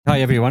Hi,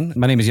 everyone.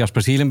 My name is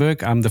Jasper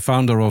Zeelenberg. I'm the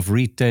founder of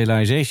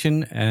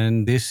Retailization,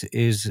 and this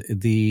is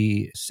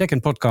the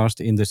second podcast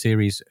in the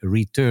series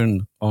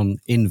Return on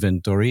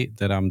Inventory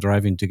that I'm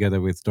driving together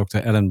with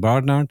Dr.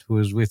 Barnard, who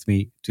is with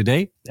me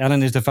today.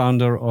 Alan is the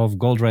founder of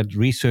Goldratt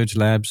Research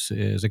Labs,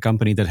 is a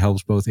company that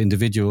helps both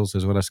individuals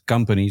as well as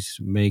companies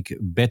make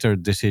better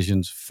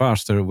decisions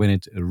faster when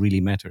it really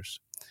matters.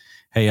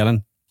 Hey,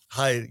 Alan.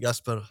 Hi,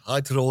 Jasper.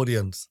 Hi to the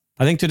audience.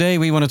 I think today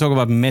we want to talk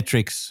about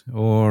metrics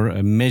or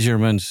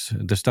measurements,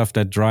 the stuff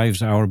that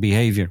drives our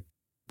behavior.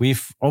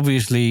 We've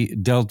obviously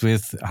dealt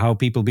with how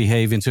people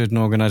behave in certain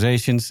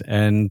organizations,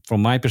 and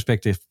from my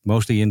perspective,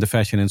 mostly in the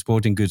fashion and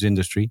sporting goods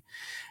industry.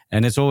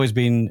 And it's always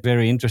been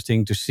very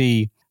interesting to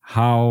see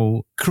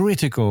how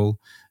critical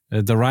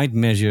the right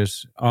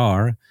measures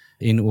are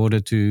in order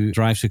to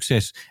drive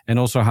success, and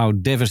also how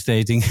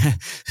devastating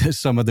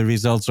some of the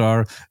results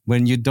are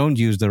when you don't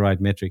use the right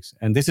metrics.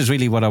 And this is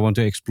really what I want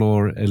to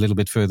explore a little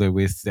bit further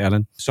with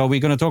Alan. So we're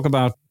going to talk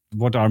about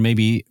what are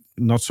maybe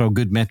not so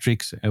good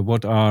metrics,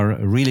 what are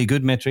really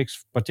good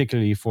metrics,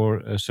 particularly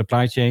for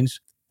supply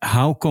chains.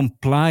 How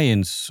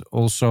compliance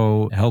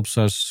also helps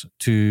us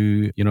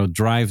to,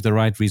 drive the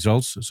right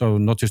results. So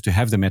not just to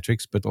have the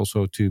metrics, but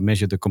also to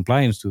measure the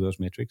compliance to those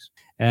metrics.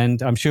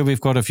 And I'm sure we've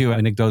got a few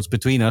anecdotes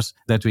between us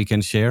that we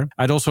can share.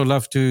 I'd also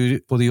love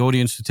for the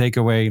audience to take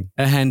away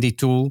a handy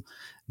tool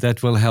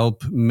that will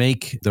help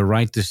make the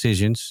right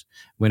decisions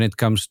when it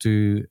comes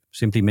to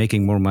simply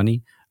making more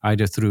money,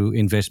 either through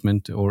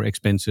investment or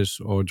expenses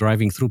or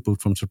driving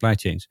throughput from supply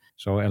chains.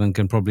 So Alan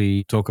can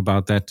probably talk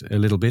about that a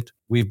little bit.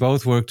 We've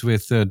both worked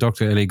with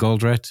Dr.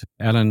 Goldratt.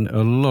 Alan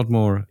a lot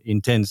more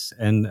intense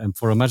and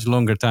for a much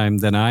longer time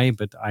than I,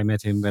 but I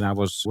met him when I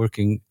was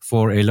working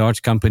for a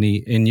large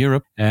company in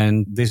Europe.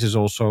 And this is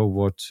also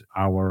what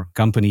our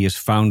company is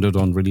founded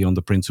on, really on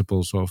the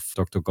principles of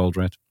Dr.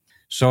 Goldratt.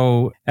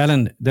 So,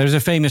 Alan, there's a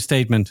famous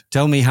statement,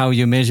 tell me how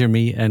you measure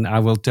me and I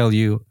will tell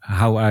you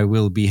how I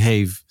will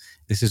behave.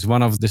 This is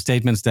one of the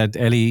statements that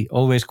Eli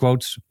always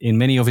quotes in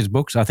many of his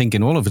books. I think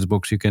in all of his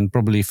books, you can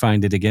probably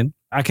find it again.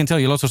 I can tell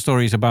you lots of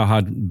stories about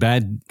how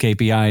bad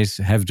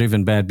KPIs have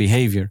driven bad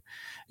behavior.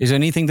 Is there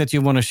anything that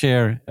you want to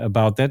share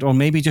about that? Or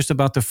maybe just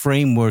about the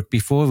framework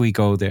before we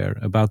go there,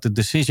 about the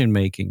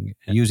decision-making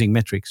using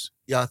metrics?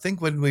 Yeah, I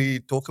think when we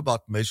talk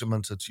about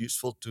measurements, it's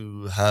useful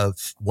to have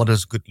what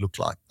does good look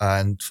like.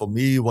 And for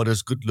me, what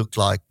does good look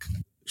like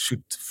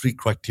should 3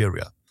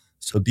 criteria.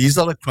 So these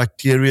are the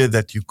criteria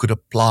that you could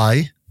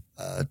apply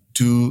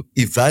to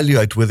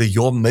evaluate whether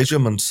your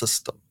measurement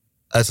system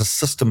as a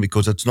system,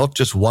 because it's not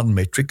just one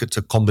metric, it's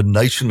a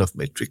combination of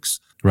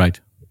metrics.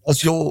 Right.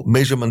 Does your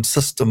measurement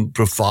system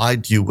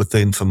provide you with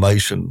the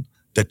information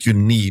that you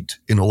need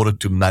in order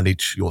to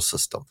manage your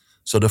system?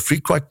 So the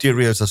 3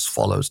 criteria is as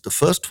follows. The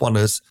first one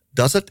is,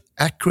 does it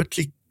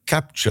accurately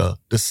capture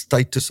the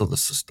status of the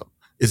system?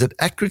 Is it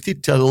accurately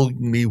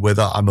telling me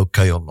whether I'm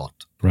okay or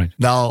not? Right.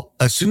 Now,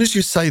 as soon as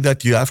you say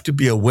that, you have to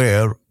be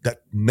aware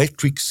that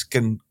metrics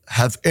can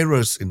have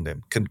errors in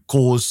them, can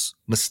cause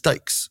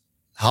mistakes.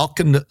 How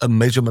can a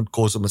measurement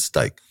cause a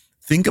mistake?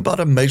 Think about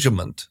a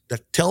measurement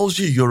that tells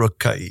you you're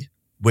okay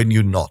when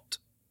you're not.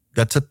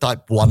 That's a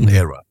type 1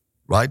 error,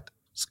 right?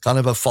 It's kind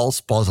of a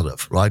false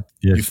positive, right?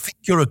 Yes. You think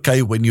you're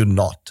okay when you're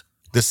not.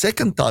 The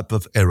second type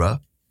of error,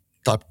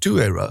 type 2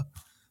 error,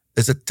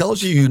 is it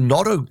tells you you're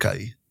not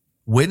okay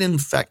when in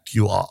fact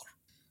you are.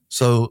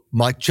 So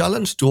my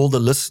challenge to all the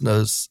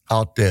listeners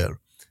out there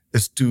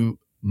is to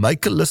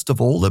make a list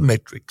of all the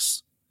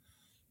metrics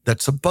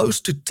that's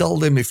supposed to tell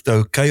them if they're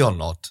okay or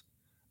not,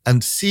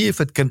 and see if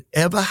it can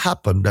ever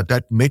happen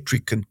that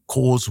metric can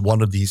cause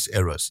one of these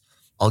errors.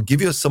 I'll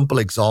give you a simple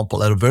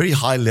example. At a very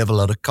high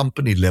level, at a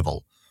company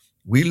level,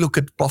 we look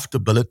at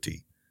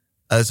profitability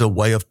as a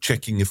way of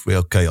checking if we're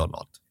okay or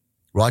not,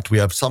 right? We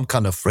have some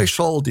kind of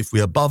threshold. If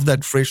we're above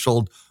that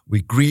threshold,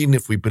 we're green.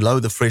 If we're below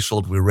the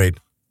threshold, we're red.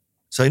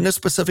 So in a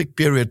specific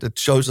period, it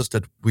shows us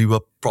that we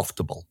were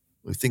profitable.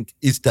 We think,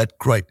 is that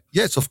great?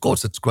 Yes, of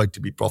course, it's great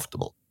to be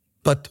profitable.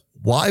 But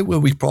why were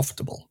we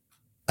profitable?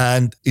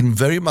 And in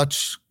very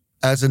much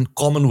as in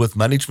common with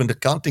management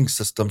accounting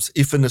systems,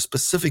 if in a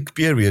specific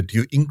period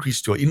you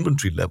increased your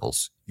inventory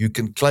levels, you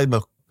can claim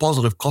a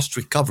positive cost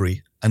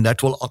recovery, and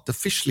that will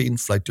artificially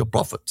inflate your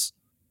profits.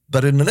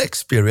 But in the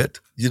next period,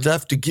 you'd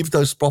have to give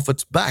those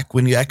profits back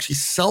when you actually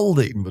sell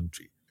the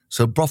inventory.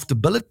 So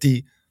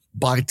profitability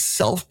by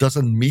itself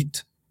doesn't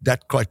meet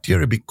that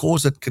criteria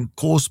because it can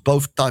cause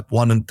both type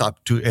 1 and type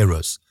 2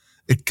 errors.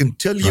 It can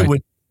tell you when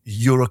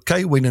you're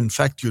okay when in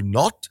fact you're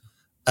not,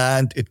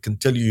 and it can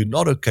tell you you're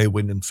not okay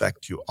when in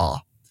fact you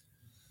are.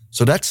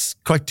 So that's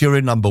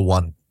criteria number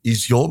 1.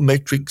 Is your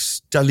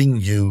metrics telling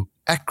you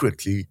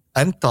accurately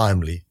and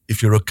timely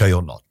if you're okay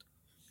or not?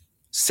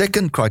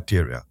 Second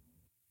criteria,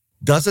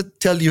 does it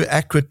tell you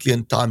accurately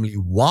and timely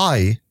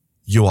why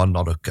you are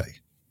not okay?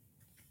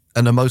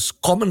 And the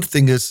most common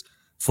thing is,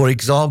 for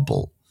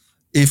example,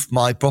 if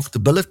my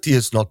profitability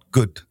is not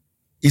good,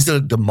 is it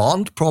a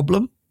demand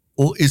problem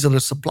or is it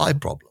a supply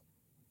problem?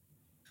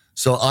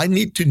 So I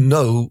need to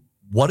know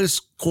what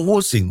is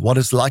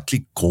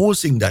likely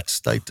causing that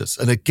status.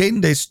 And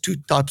again, there's two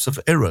types of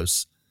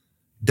errors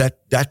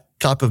that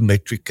type of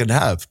metric can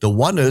have. The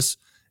one is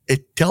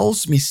it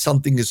tells me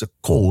something is a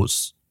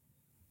cause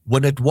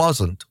when it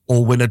wasn't,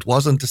 or when it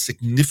wasn't a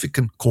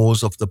significant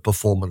cause of the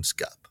performance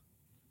gap.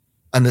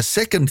 And the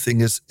second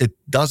thing is it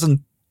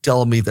doesn't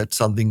tell me that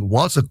something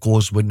was a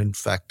cause when in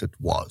fact it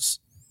was.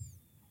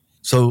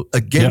 So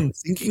again,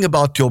 thinking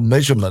about your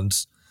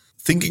measurements,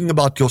 thinking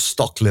about your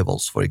stock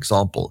levels, for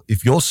example,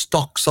 if your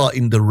stocks are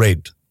in the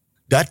red,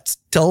 that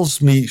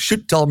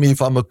should tell me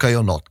if I'm okay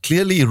or not.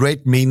 Clearly,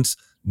 red means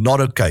not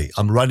okay.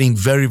 I'm running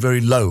very,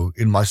 very low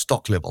in my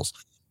stock levels.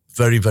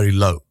 Very, very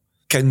low.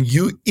 Can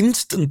you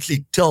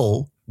instantly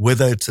tell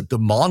whether it's a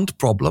demand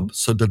problem,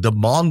 so the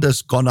demand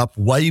has gone up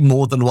way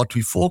more than what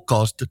we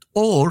forecasted,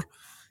 or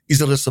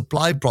is it a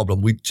supply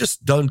problem? We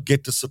just don't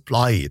get the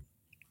supply in.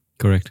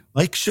 Correct.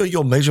 Make sure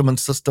your measurement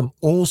system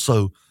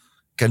also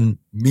can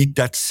meet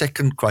that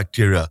second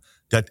criteria,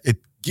 that it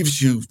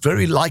gives you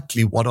very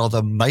likely what are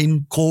the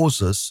main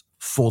causes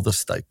for the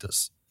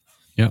status.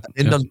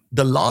 And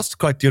the last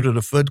criteria,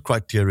 the third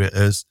criteria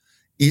is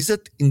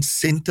it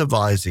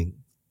incentivizing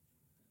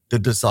the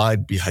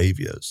desired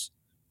behaviors?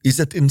 Is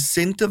it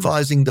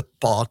incentivizing the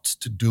parts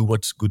to do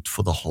what's good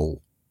for the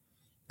whole?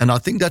 And I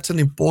think that's an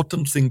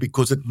important thing,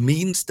 because it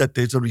means that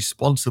there's a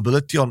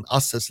responsibility on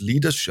us as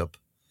leadership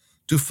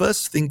to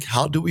first think,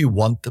 how do we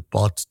want the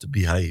parts to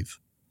behave?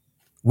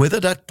 Whether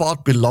that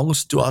part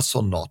belongs to us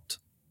or not,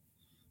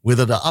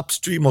 whether the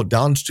upstream or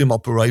downstream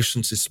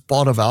operations is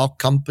part of our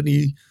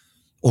company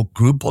or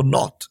group or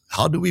not,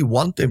 how do we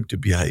want them to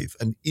behave?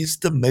 And is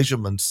the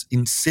measurements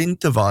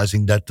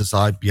incentivizing that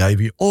desired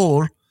behavior?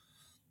 Or,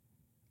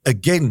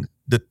 again,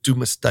 the two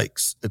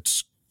mistakes.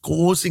 It's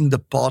causing the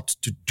parts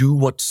to do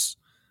what's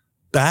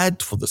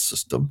bad for the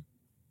system.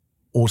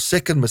 Or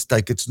second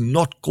mistake, it's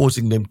not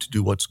causing them to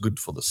do what's good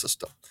for the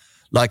system.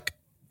 Like,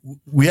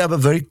 we have a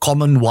very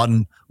common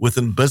one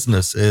within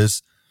business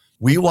is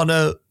we want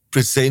to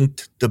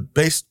present the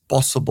best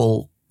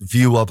possible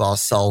view of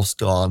ourselves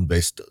to our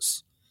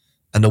investors.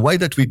 And the way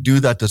that we do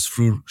that is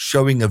through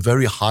showing a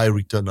very high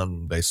return on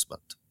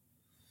investment.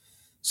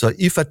 So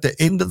if at the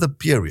end of the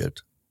period,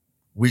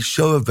 we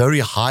show a very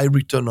high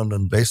return on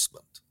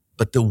investment,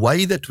 but the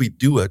way that we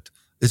do it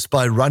is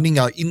by running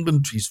our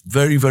inventories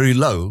very, very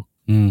low,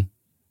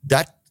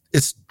 that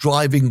is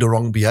driving the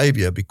wrong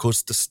behavior,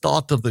 because the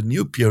start of the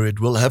new period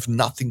will have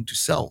nothing to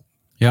sell.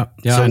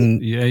 So,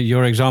 and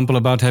your example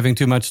about having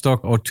too much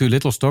stock or too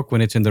little stock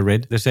when it's in the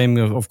red, the same,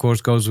 of course,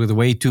 goes with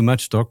way too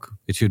much stock.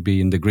 It should be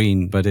in the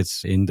green, but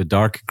it's in the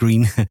dark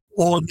green.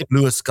 Or the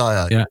bluest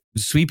sky. The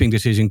sweeping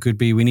decision could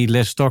be we need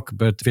less stock,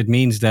 but if it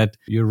means that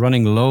you're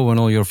running low on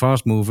all your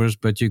fast movers,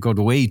 but you got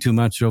way too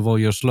much of all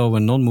your slow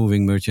and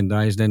non-moving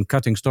merchandise, then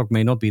cutting stock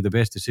may not be the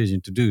best decision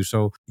to do.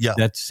 So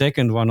that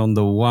second one on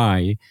the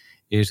why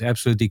is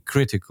absolutely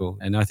critical.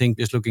 And I think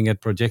just looking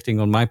at projecting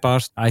on my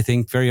past, I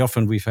think very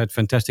often we've had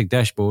fantastic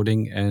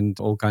dashboarding and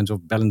all kinds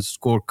of balanced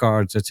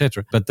scorecards,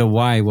 etc. But the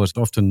why was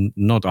often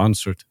not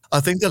answered. I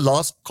think the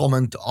last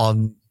comment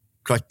on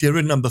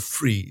criteria number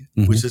 3,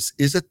 which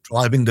is it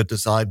driving the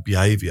desired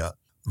behavior?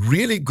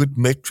 Really good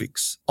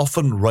metrics,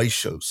 often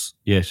ratios.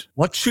 Yes.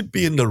 What should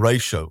be in the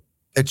ratio?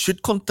 It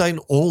should contain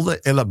all the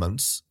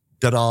elements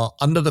that are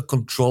under the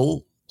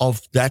control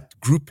of that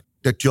group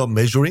that you're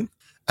measuring.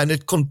 And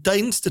it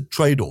contains the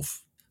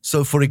trade-off.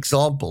 So, for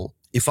example,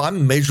 if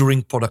I'm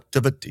measuring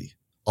productivity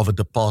of a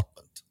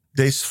department,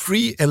 there's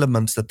 3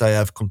 elements that they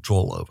have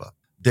control over.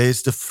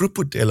 There's the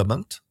throughput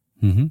element,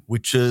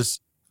 which is,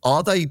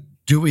 are they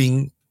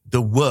doing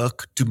the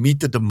work to meet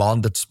the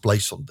demand that's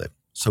placed on them?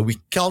 So we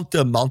count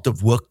the amount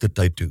of work that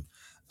they do.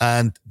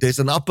 And there's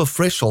an upper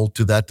threshold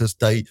to that as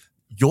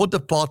your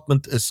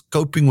department is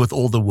coping with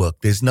all the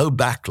work. There's no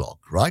backlog,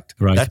 right?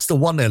 That's the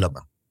one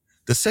element.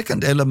 The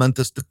second element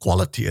is the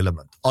quality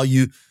element.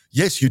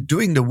 Yes, you're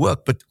doing the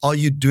work, but are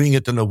you doing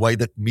it in a way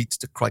that meets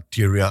the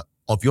criteria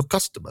of your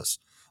customers?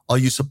 Are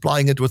you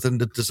supplying it within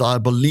the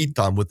desirable lead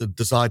time, with the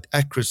desired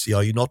accuracy?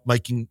 Are you not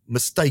making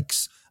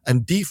mistakes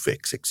and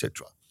defects,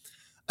 etc.?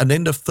 And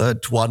then the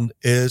third one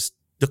is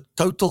the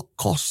total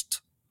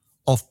cost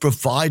of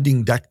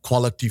providing that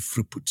quality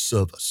throughput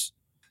service.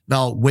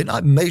 Now, when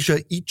I measure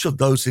each of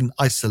those in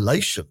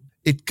isolation,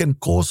 it can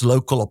cause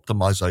local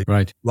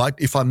optimization, right?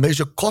 If I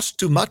measure cost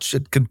too much,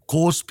 it can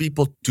cause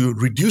people to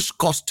reduce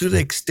cost to the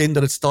extent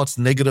that it starts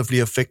negatively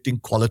affecting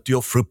quality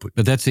of throughput.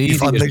 But that's the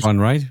easiest one,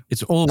 right?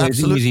 It's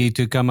always easy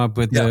to come up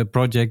with a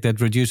project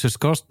that reduces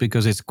cost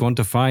because it's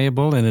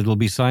quantifiable and it will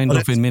be signed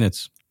off in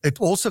minutes.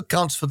 It also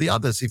counts for the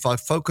others. If I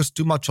focus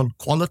too much on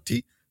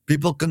quality,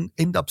 people can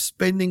end up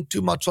spending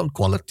too much on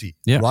quality,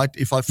 right?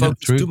 If I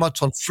focus too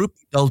much on throughput,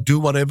 they'll do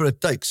whatever it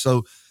takes.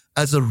 So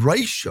as a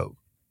ratio,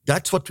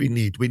 that's what we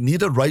need. We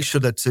need a ratio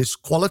that says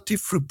quality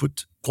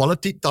times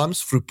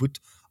throughput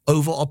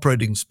over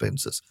operating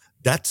expenses.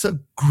 That's a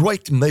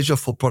great measure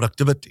for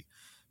productivity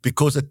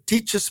because it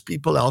teaches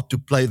people how to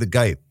play the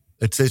game.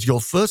 It says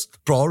your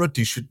first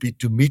priority should be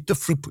to meet the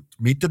throughput,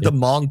 meet the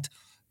demand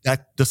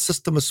that the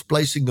system is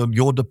placing on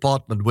your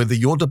department, whether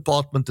your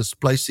department is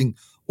placing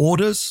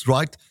orders,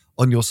 right,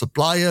 on your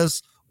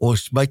suppliers or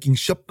making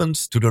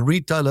shipments to the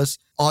retailers.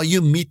 Are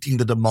you meeting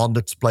the demand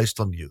that's placed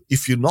on you?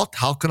 If you're not,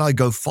 how can I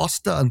go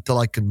faster until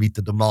I can meet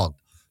the demand?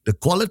 The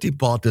quality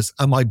part is,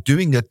 am I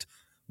doing it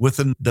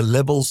within the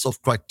levels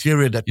of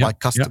criteria that my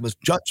customers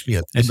judge me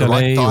at in the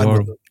right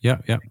time?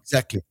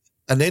 Exactly.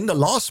 And then the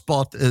last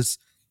part is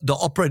the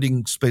operating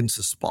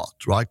expenses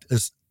part, right?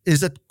 Is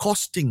it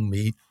costing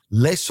me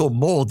less or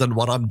more than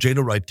what I'm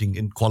generating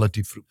in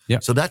quality fruit?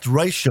 So that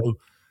ratio,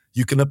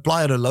 you can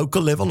apply at a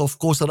local level, of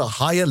course, at a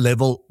higher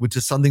level, which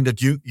is something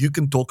that you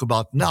can talk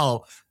about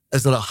now.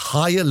 As at a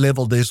higher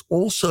level, there's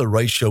also a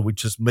ratio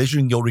which is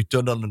measuring your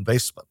return on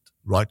investment,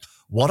 right?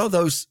 What are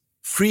those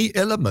three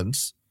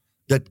elements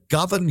that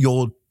govern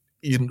your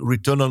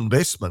return on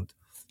investment?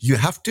 You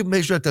have to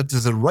measure it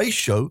as a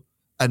ratio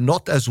and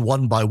not as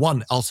one by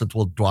one, else it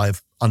will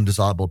drive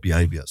undesirable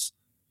behaviors.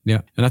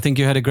 Yeah, and I think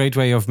you had a great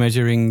way of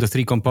measuring the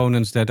three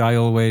components that I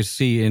always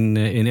see in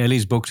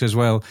Ellie's books as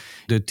well.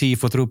 The T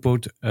for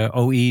throughput,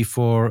 OE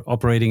for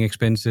operating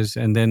expenses,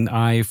 and then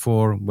I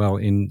for, well,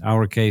 in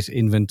our case,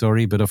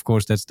 inventory. But of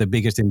course, that's the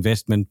biggest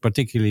investment,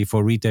 particularly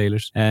for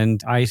retailers.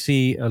 And I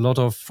see a lot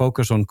of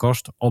focus on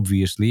cost,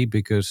 obviously,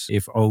 because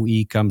if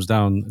OE comes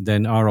down,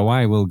 then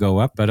ROI will go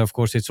up. But of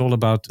course, it's all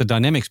about the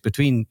dynamics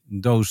between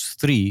those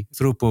three: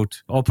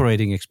 throughput,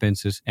 operating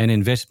expenses, and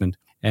investment.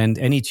 And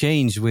any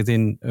change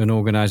within an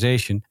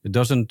organization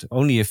doesn't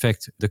only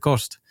affect the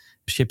cost.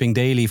 Shipping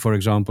daily, for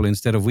example,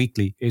 instead of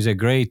weekly is a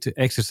great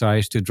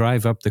exercise to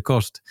drive up the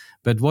cost.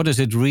 But what does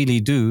it really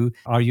do?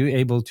 Are you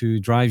able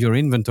to drive your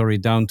inventory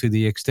down to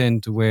the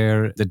extent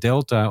where the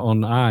delta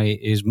on I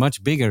is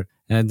much bigger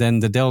than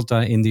the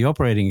delta in the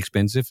operating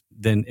expenses,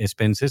 then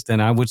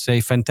I would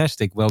say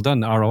fantastic, well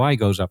done, ROI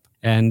goes up.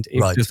 And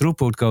if the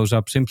throughput goes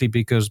up simply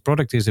because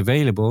product is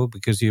available,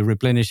 because you're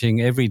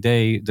replenishing every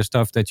day the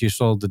stuff that you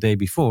sold the day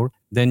before,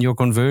 then your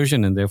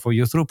conversion and therefore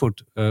your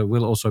throughput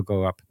will also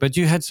go up. But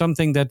you had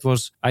something that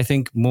was, I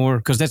think, more,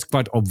 because that's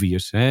quite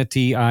obvious.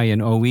 TI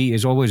and OE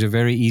is always a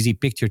very easy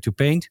picture to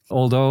paint,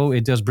 although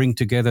it does bring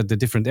together the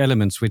different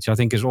elements, which I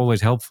think is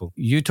always helpful.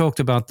 You talked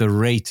about the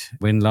rate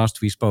when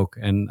last we spoke,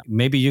 and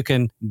maybe you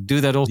can do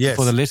that also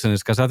for the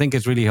listeners, because I think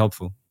it's really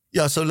helpful.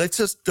 Yeah, so let's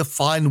just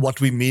define what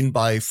we mean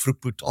by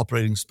throughput,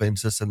 operating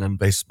expenses, and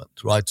investment,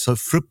 right? So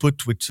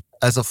throughput, which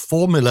as a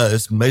formula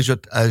is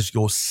measured as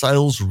your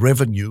sales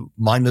revenue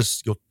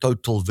minus your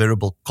total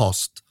variable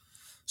cost.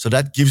 So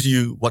that gives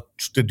you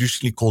what's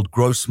traditionally called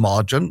gross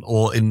margin,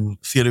 or in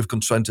theory of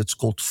constraints, it's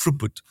called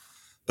throughput.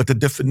 But the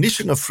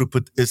definition of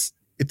throughput is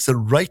it's a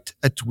rate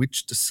at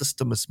which the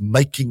system is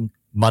making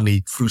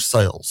money through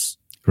sales.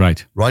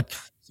 Right.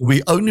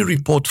 We only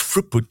report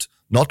throughput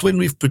not when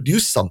we've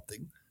produced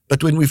something,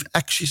 but when we've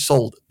actually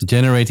sold it.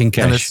 Generating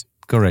cash.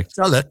 Correct.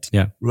 Sell it.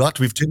 Yeah. Right.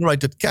 We've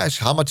generated cash.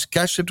 How much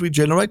cash did we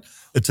generate?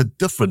 It's a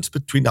difference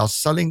between our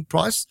selling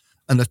price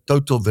and the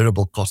total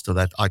variable cost of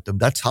that item.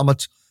 That's how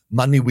much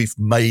money we've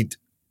made.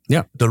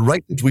 Yeah. The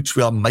rate at which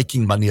we are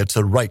making money, it's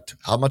a rate.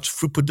 How much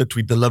throughput did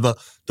we deliver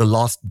the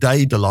last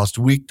day, the last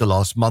week, the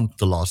last month,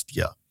 the last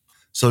year?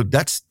 So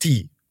that's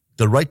T,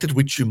 the rate at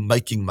which you're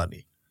making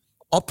money.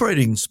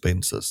 Operating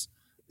expenses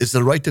is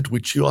the rate at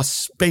which you are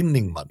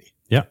spending money.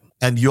 Yeah.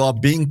 And you are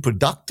being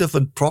productive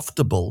and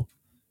profitable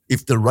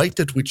if the rate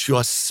at which you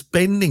are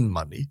spending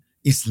money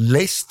is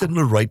less than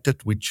the rate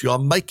at which you are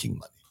making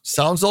money.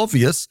 Sounds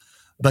obvious,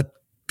 but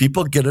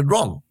people get it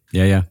wrong.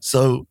 Yeah.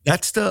 So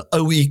that's the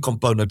OE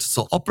component.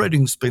 So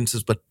operating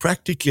expenses, but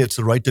practically it's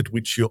the rate at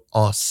which you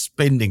are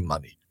spending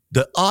money.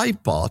 The I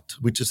part,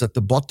 which is at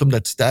the bottom,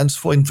 that stands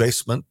for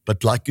investment.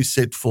 But like you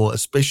said, for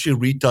especially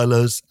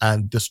retailers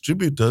and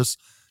distributors,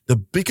 the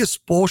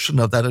biggest portion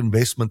of that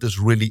investment is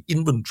really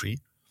inventory.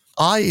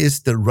 I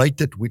is the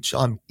rate at which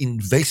I'm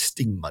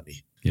investing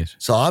money. Yes.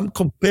 So I'm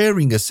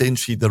comparing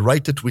essentially the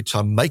rate at which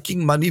I'm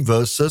making money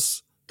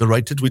versus the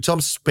rate at which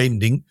I'm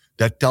spending.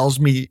 That tells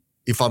me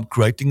if I'm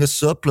creating a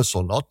surplus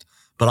or not.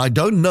 But I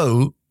don't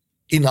know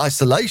in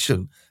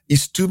isolation,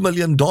 is $2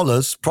 million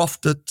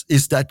profit,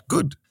 is that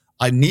good?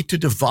 I need to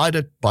divide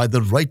it by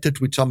the rate at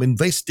which I'm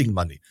investing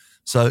money.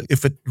 So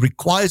if it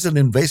requires an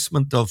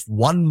investment of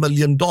 $1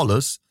 million,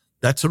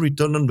 that's a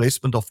return on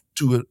investment of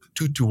 2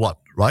 to 1,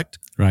 right?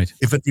 Right.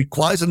 If it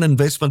requires an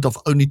investment of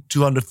only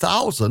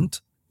 200,000,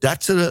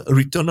 that's a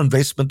return on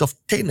investment of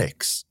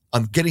 10x.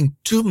 I'm getting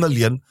 2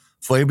 million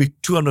for every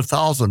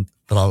 200,000.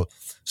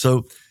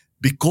 So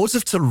because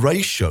it's a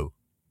ratio,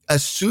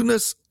 as soon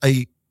as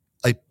a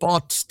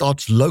part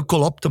starts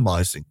local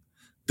optimizing,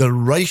 the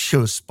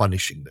ratio is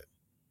punishing them.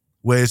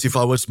 Whereas if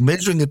I was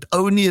measuring it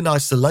only in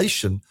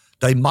isolation,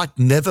 they might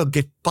never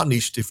get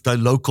punished if they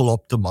local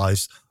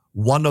optimize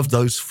one of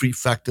those three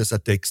factors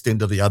at the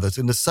extent of the others.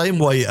 In the same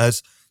way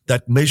as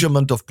that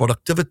measurement of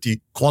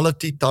productivity,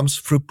 quality times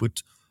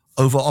throughput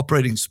over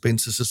operating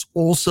expenses is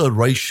also a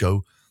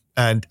ratio.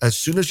 And as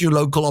soon as you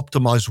local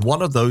optimize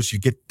one of those, you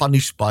get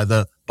punished by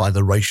the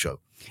ratio.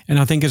 And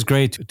I think it's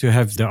great to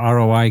have the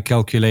ROI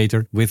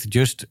calculator with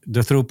just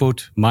the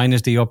throughput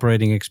minus the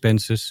operating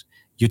expenses.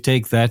 You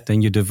take that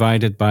and you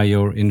divide it by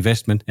your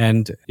investment.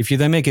 And if you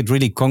then make it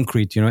really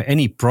concrete,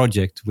 any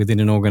project within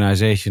an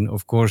organization,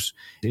 of course,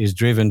 is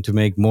driven to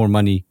make more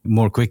money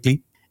more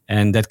quickly.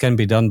 And that can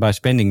be done by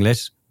spending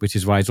less, which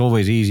is why it's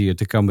always easier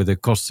to come with a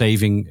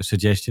cost-saving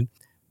suggestion.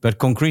 But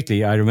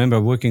concretely, I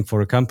remember working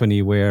for a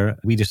company where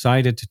we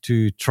decided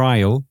to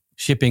trial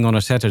shipping on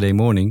a Saturday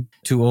morning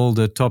to all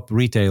the top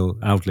retail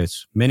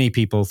outlets. Many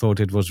people thought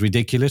it was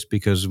ridiculous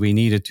because we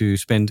needed to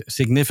spend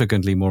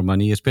significantly more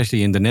money,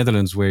 especially in the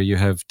Netherlands, where you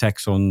have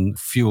tax on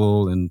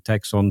fuel and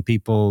tax on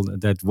people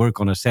that work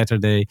on a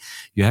Saturday.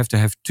 You have to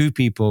have 2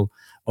 people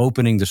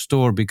opening the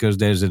store because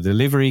there's a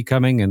delivery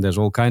coming and there's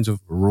all kinds of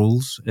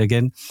rules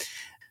again.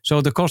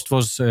 So the cost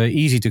was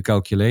easy to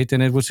calculate,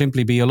 and it would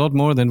simply be a lot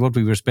more than what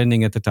we were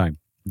spending at the time.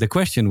 The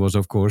question was,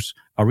 of course,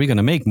 are we going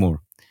to make more?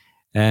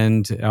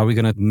 And are we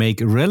going to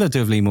make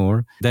relatively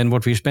more than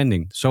what we're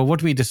spending? So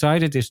what we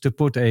decided is to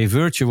put a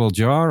virtual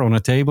jar on a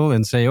table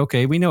and say,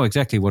 okay, we know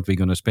exactly what we're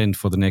going to spend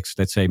for the next,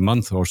 let's say,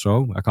 month or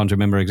so. I can't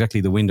remember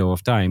exactly the window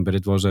of time, but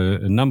it was a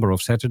number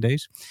of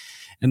Saturdays.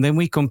 And then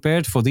we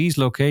compared for these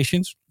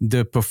locations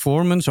the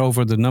performance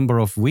over the number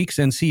of weeks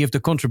and see if the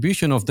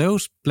contribution of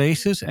those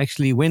places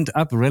actually went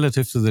up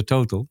relative to the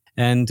total.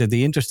 And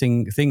the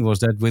interesting thing was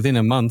that within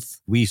a month,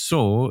 we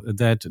saw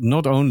that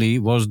not only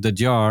was the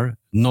jar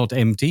not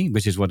empty,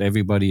 which is what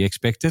everybody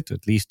expected,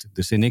 at least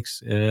the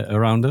cynics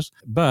around us,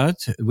 but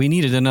we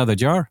needed another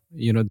jar.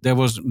 There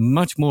was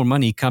much more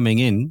money coming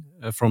in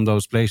from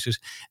those places.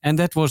 And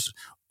that was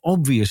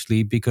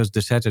obviously because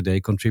the Saturday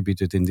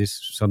contributed in this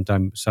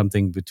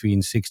something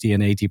between 60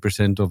 and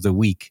 80% of the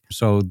week.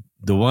 So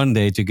the one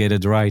day to get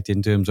it right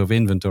in terms of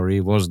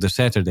inventory was the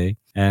Saturday.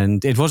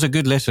 And it was a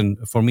good lesson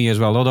for me as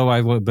well. Although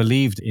I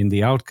believed in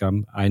the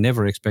outcome, I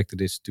never expected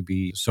this to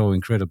be so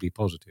incredibly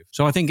positive.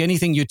 So I think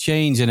anything you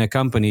change in a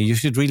company, you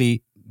should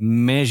really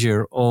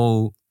measure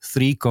all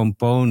 3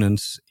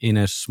 components in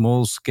a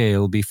small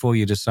scale before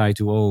you decide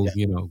to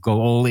go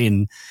all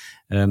in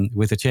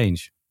with a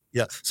change.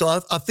 Yeah. So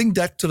I think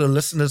that to the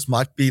listeners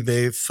might be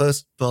their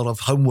first part of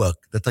homework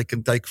that they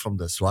can take from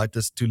this, right?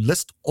 Is to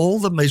list all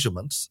the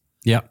measurements,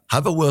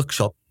 have a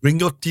workshop,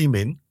 bring your team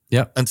in,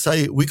 and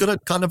say, we're going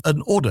to kind of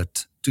an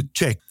audit to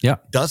check,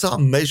 does our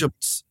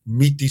measurements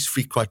meet these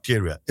 3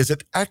 criteria? Is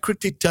it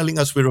accurately telling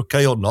us we're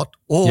okay or not?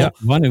 Or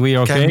one, we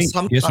are okay,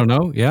 yes or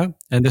no? Yeah.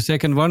 And the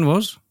second one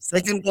was?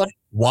 Second one,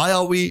 why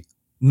are we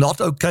not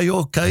okay?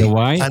 The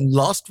why? And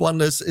last one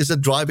is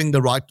it driving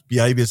the right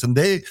behaviors? And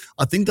there,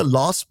 I think the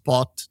last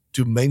part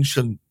to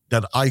mention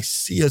that I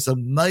see as a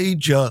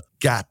major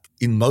gap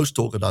in most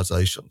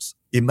organizations.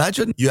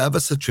 Imagine you have a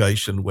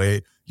situation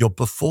where your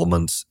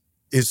performance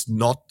is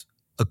not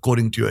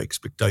according to your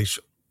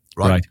expectation,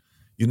 right?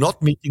 You're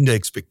not meeting the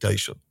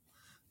expectation.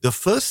 The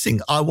first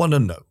thing I want to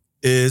know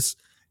is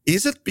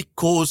it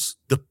because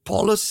the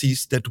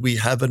policies that we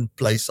have in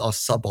place are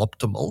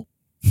suboptimal?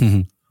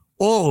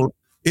 Or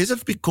is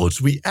it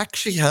because we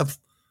actually have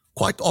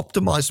quite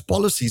optimized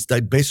policies,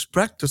 they're best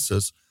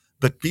practices,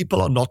 but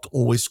people are not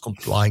always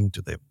complying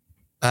to them?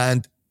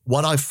 And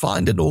what I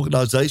find in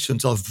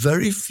organizations are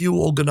very few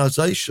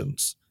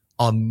organizations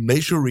are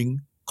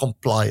measuring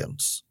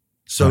compliance.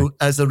 So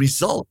as a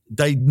result,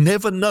 they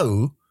never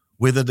know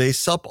whether their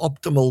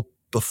suboptimal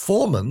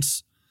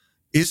performance,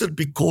 is it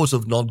because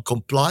of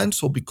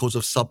non-compliance or because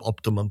of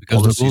suboptimal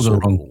policies or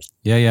rules?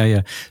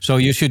 Yeah. So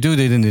you should do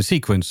that in a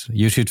sequence.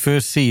 You should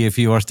first see if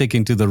you are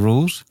sticking to the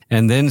rules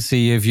and then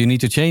see if you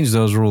need to change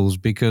those rules.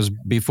 Because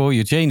before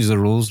you change the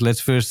rules, let's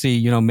first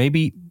see,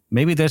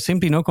 maybe there's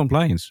simply no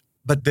compliance.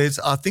 But there's,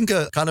 I think,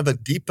 a kind of a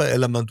deeper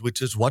element,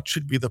 which is what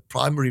should be the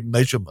primary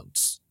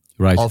measurements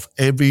of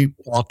every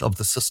part of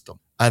the system.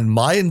 And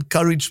my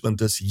encouragement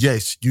is,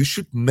 yes, you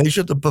should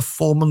measure the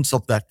performance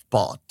of that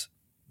part.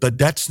 But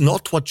that's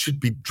not what should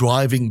be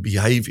driving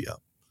behavior.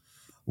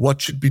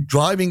 What should be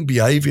driving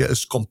behavior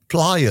is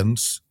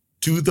compliance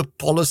to the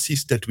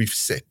policies that we've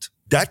set.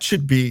 That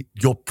should be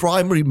your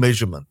primary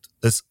measurement,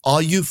 is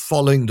are you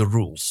following the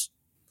rules?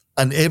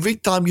 And every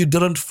time you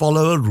didn't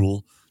follow a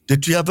rule,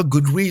 did you have a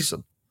good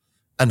reason?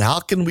 And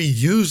how can we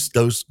use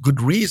those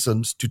good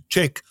reasons to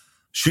check,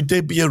 should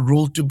there be a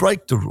rule to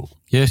break the rule?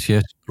 Yes.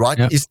 Right?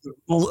 Yeah. Is the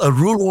rule a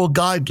rule or a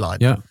guideline?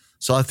 Yeah.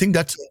 So I think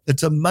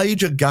it's a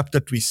major gap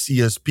that we see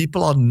as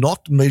people are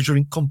not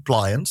measuring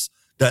compliance.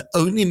 They're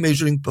only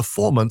measuring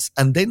performance,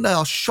 and then they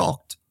are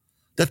shocked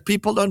that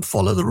people don't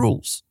follow the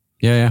rules.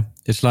 Yeah.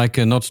 It's like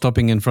not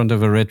stopping in front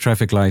of a red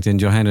traffic light in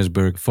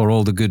Johannesburg for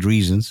all the good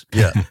reasons.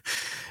 Yeah.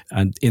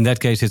 And in that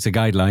case, it's a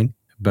guideline.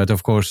 But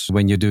of course,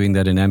 when you're doing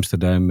that in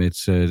Amsterdam,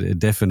 it's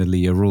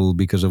definitely a rule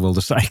because of all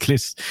the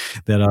cyclists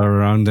that are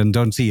around and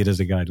don't see it as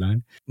a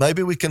guideline.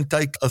 Maybe we can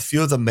take a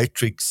few of the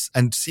metrics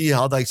and see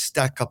how they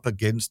stack up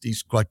against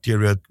these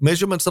criteria.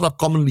 Measurements that are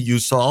commonly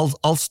used. So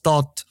I'll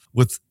start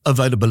with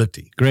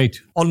availability.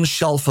 Great.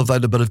 On-shelf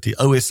availability,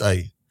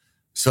 OSA.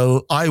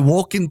 So I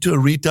walk into a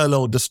retailer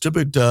or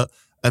distributor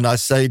and I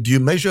say, do you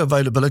measure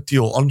availability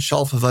or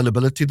on-shelf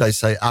availability? They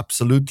say,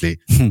 absolutely.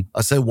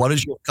 I say, what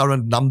is your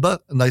current number?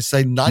 And they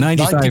say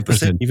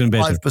 95%, even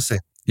better. 5%.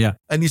 Yeah.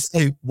 And you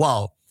say,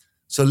 wow.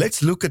 So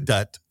let's look at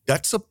that.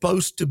 That's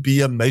supposed to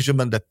be a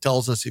measurement that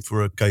tells us if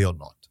we're okay or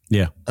not.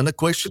 Yeah. And the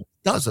question,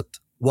 does it?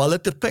 Well,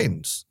 it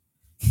depends.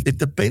 It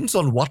depends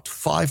on what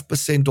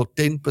 5% or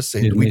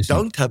 10% we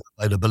don't have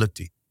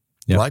availability,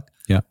 right?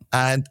 Yeah.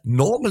 And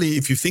normally,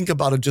 if you think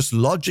about it just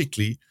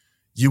logically,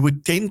 you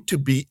would tend to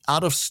be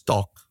out of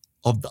stock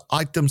of the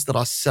items that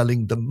are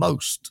selling the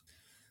most.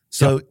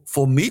 So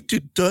for me to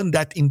turn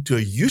that into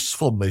a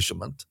useful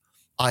measurement,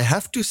 I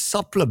have to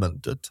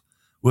supplement it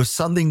with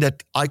something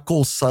that I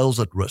call sales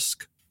at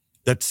risk.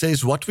 That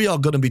says what we are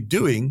going to be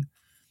doing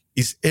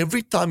is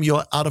every time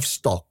you're out of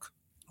stock,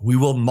 we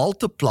will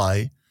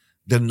multiply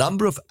the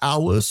number of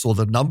hours or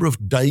the number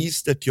of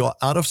days that you're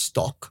out of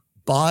stock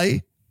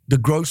by the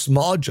gross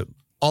margin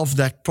of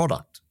that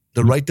product,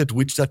 the rate at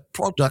which that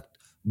product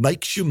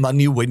makes you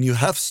money when you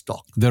have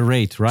stock. The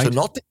rate, right? So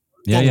not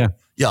the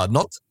total,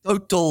 not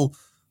total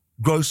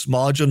gross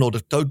margin or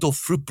the total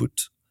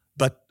throughput,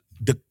 but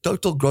the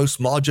total gross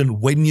margin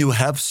when you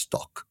have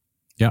stock.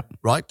 Yeah.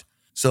 Right?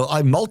 So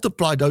I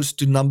multiply those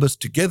two numbers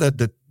together,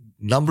 the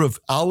number of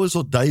hours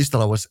or days that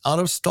I was out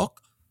of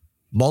stock,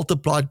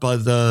 multiplied by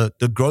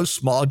the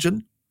gross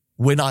margin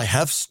when I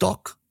have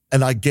stock,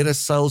 and I get a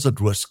sales at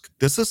risk.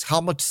 This is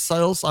how much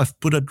sales I've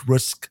put at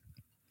risk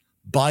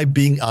by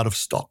being out of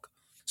stock.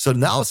 So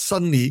now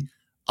suddenly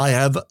I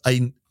have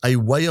a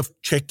way of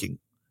checking,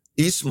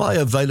 is my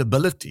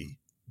availability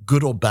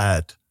good or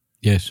bad?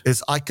 Yes.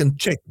 Is I can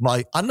check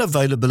my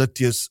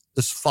unavailability is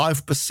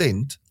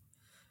 5%,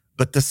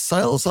 but the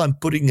sales I'm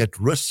putting at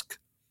risk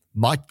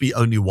might be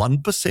only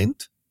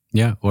 1%.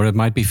 Yeah, or it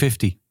might be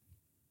 50.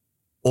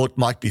 Or it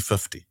might be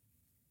 50.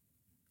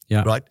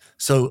 Yeah. Right?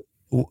 So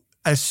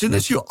as soon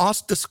as you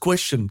ask this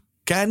question,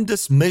 can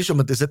this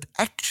measurement, is it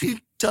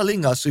actually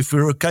telling us if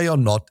we're okay or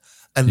not?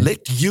 And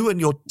let you and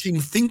your team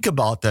think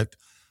about that.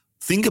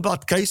 Think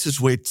about cases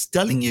where it's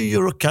telling you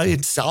you're okay.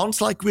 It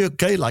sounds like we're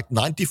okay. Like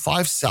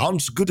 95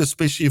 sounds good,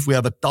 especially if we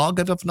have a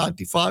target of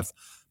 95.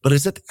 But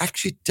is it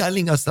actually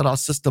telling us that our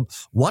system,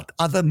 what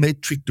other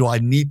metric do I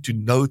need to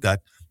know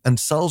that? And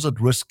sales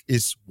at risk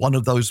is one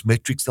of those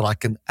metrics that I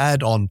can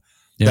add on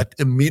that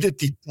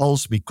immediately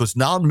tells me, because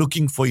now I'm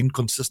looking for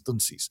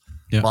inconsistencies.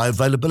 Yeah. My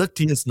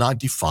availability is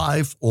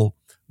 95 or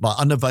my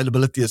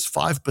unavailability is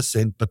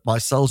 5%, but my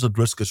sales at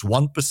risk is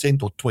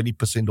 1% or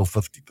 20% or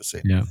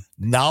 50%. Yeah.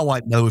 Now I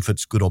know if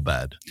it's good or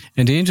bad.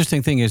 And the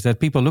interesting thing is that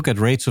people look at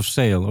rates of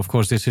sale. Of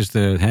course, this is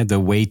the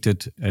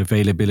weighted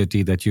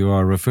availability that you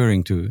are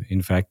referring to,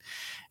 in fact.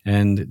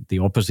 And the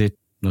opposite,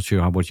 not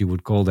sure what you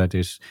would call that,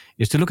 is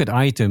to look at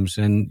items,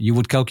 and you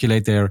would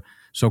calculate their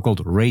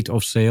so-called rate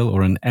of sale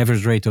or an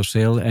average rate of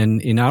sale.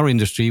 And in our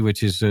industry,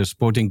 which is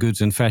sporting goods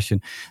and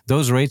fashion,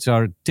 those rates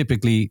are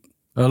typically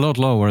a lot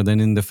lower than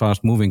in the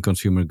fast-moving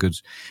consumer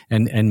goods.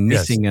 And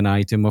missing an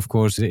item, of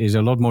course, is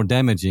a lot more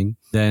damaging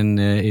than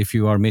if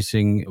you are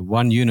missing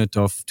 1 unit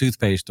of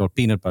toothpaste or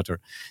peanut butter.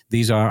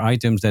 These are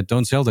items that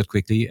don't sell that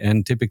quickly,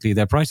 and typically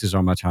their prices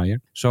are much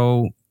higher.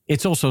 So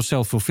it's also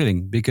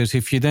self-fulfilling, because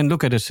if you then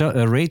look at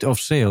a rate of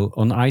sale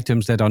on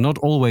items that are not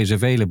always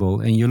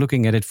available, and you're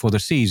looking at it for the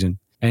season,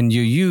 and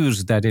you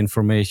use that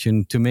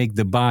information to make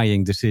the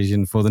buying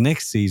decision for the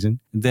next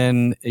season,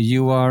 then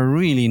you are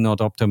really not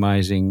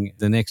optimizing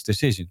the next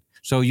decision.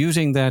 So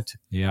using that,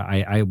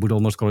 I would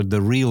almost call it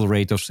the real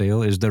rate of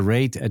sale, is the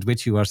rate at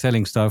which you are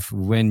selling stuff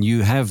when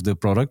you have the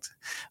product,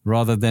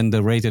 rather than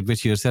the rate at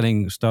which you're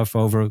selling stuff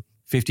over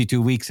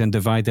 52 weeks and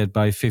divide that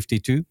by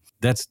 52.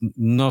 That's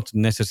not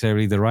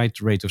necessarily the right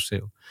rate of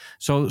sale.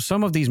 So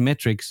some of these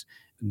metrics,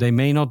 they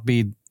may not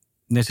be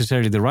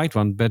necessarily the right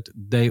one, but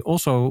they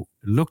also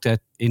looked at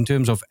in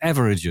terms of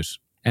averages.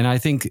 And I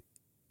think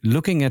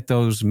looking at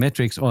those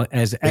metrics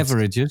as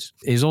averages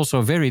is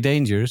also very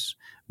dangerous,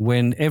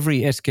 when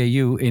every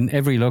SKU in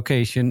every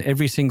location,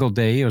 every single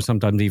day, or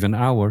sometimes even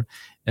hour,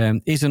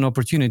 is an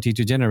opportunity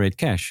to generate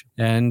cash.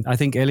 And I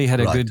think Ellie had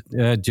a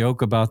good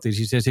joke about this.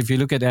 He says, if you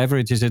look at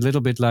average, it's a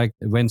little bit like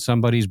when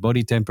somebody's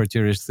body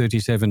temperature is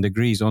 37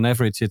 degrees. On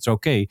average, it's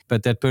okay.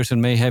 But that person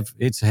may have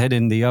its head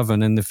in the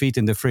oven and the feet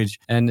in the fridge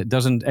and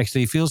doesn't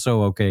actually feel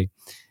so okay.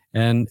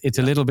 And it's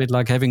a little bit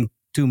like having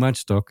too much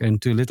stock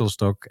and too little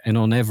stock. And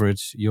on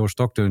average, your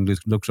stock turn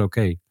looks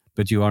okay,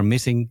 but you are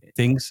missing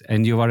things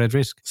and you are at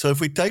risk. So if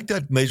we take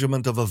that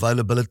measurement of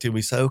availability,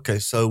 we say, okay,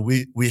 so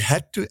we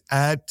had to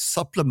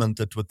supplement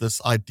it with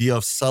this idea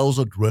of sales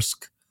at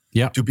risk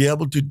to be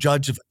able to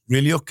judge if it's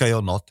really okay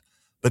or not.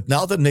 But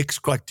now the next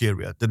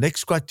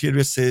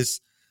criteria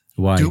says,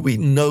 why? Do we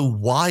know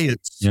why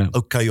it's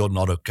okay or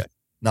not okay?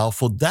 Now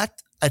for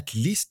that, at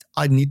least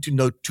I need to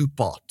know two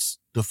parts.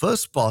 The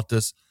first part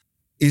is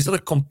it a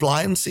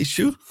compliance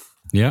issue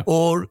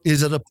or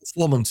is it a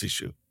performance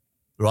issue,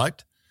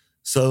 right?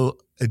 So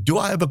do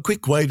I have a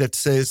quick way that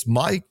says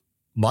my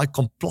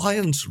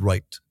compliance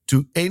rate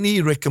to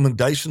any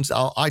recommendations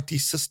our IT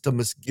system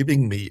is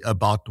giving me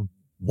about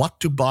what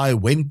to buy,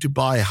 when to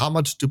buy, how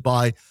much to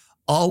buy?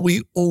 Are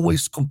we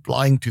always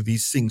complying to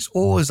these things?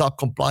 Or is our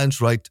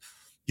compliance rate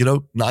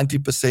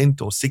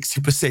 90% or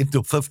 60%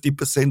 or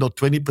 50% or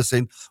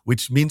 20%,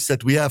 which means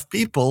that we have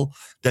people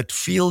that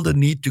feel the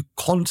need to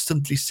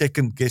constantly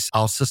second guess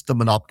our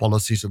system and our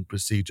policies and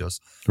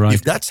procedures. Right.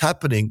 If that's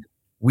happening,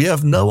 we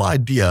have no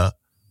idea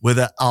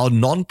whether our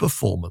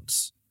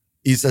non-performance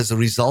is as a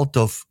result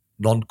of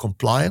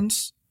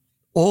non-compliance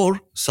or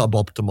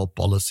suboptimal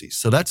policies.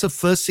 So that's the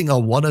first thing I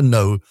want to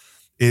know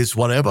is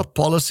whatever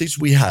policies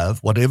we have,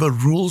 whatever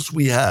rules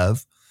we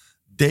have,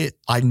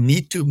 I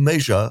need to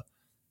measure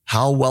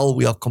how well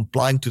we are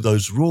complying to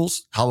those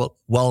rules, how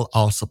well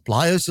our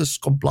suppliers is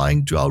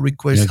complying to our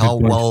request, how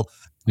well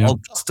our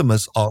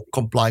customers are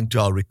complying to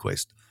our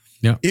request.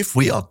 Yeah. If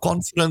we are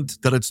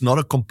confident that it's not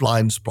a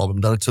compliance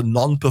problem, that it's a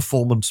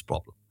non-performance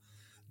problem,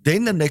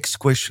 then the next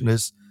question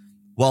is,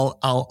 well,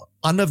 our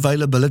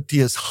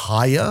unavailability is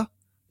higher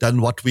than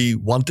what we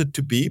want it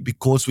to be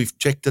because we've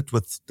checked it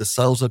with the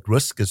sales at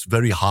risk is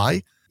very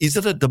high. Is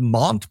it a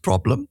demand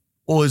problem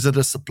or is it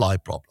a supply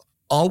problem?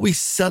 Are we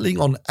selling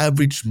on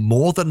average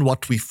more than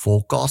what we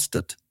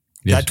forecasted?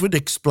 Yes. That would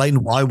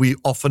explain why we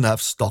often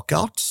have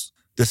stockouts.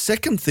 The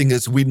second thing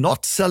is we're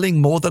not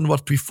selling more than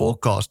what we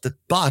forecasted,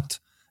 but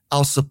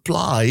our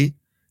supply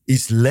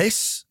is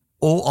less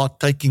or are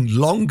taking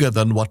longer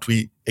than what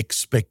we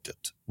expected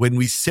when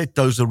we set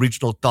those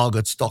original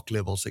target stock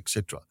levels,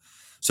 etc.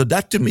 So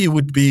that to me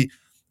would be,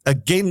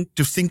 again,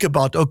 to think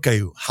about,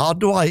 okay, how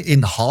do I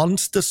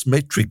enhance this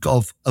metric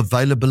of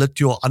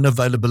availability or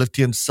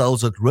unavailability and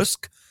sales at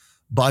risk?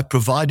 By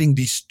providing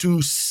these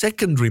two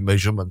secondary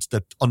measurements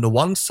that on the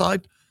one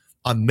side,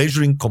 I'm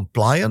measuring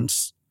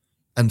compliance,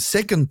 and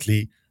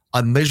secondly,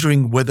 I'm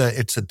measuring whether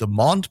it's a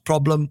demand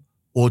problem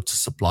or it's a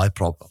supply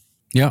problem.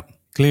 Yeah,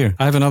 clear.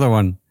 I have another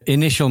one.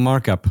 Initial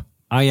markup,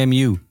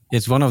 IMU.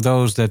 It's one of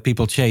those that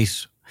people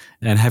chase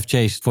and have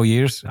chased for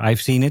years. I've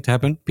seen it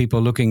happen.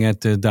 People looking at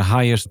the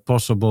highest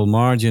possible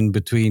margin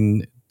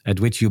between at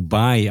which you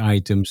buy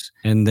items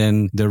and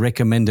then the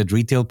recommended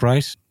retail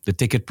price, the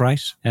ticket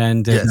price,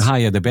 and the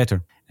higher the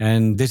better.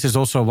 And this is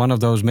also one of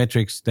those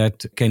metrics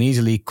that can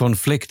easily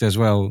conflict as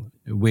well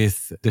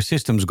with the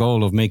system's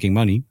goal of making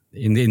money.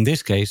 In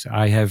this case,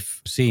 I have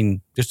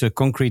seen just a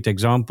concrete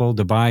example,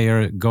 the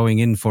buyer going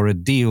in for a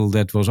deal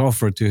that was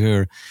offered to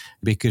her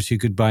because she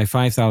could buy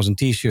 5,000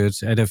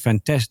 t-shirts at a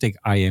fantastic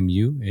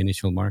IMU,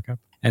 initial markup.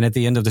 And at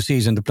the end of the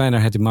season, the planner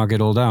had to mark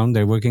it all down.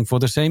 They're working for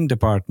the same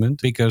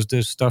department because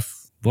the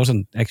stuff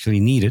wasn't actually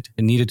needed.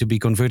 It needed to be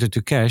converted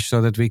to cash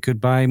so that we could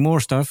buy more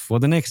stuff for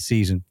the next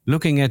season.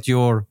 Looking at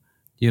your,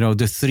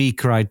 the three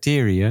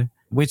criteria,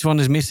 which one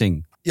is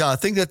missing? Yeah, I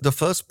think that the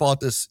first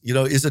part is,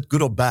 is it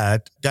good or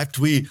bad? That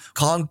we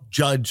can't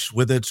judge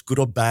whether it's good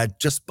or bad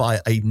just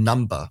by a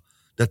number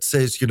that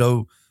says,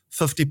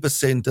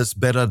 50% is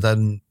better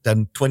than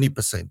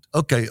 20%.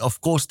 Okay,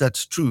 of course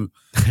that's true,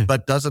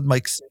 but does it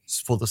make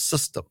sense for the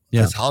system?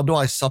 Yeah. How do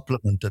I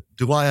supplement it?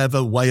 Do I have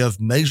a way of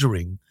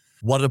measuring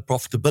what a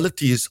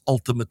profitability is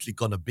ultimately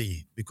going to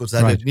be? Because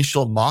that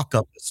initial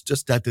markup is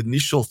just that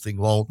initial thing.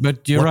 Well,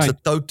 but you're what's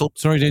right. the total?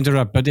 Sorry to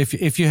interrupt, but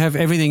if you have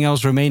everything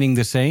else remaining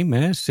the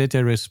same,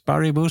 ceteris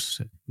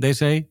paribus, they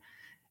say,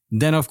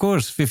 then of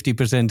course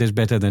 50% is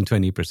better than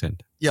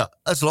 20%. Yeah,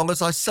 as long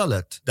as I sell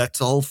it. That's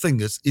the whole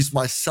thing. Is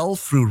my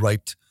sell-through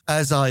rate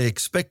as I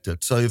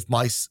expected? So if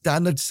my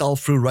standard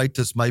sell-through rate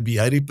is maybe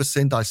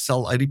 80%, I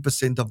sell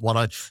 80% of what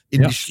I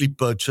initially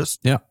purchased.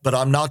 Yeah. But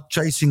I'm now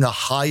chasing a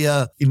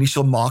higher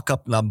initial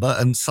markup number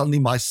and suddenly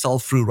my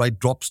sell-through rate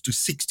drops to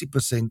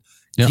 60%.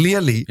 Yeah.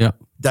 Clearly,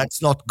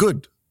 that's not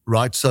good,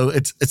 right? So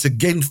it's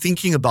again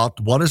thinking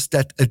about what is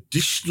that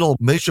additional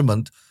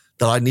measurement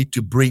that I need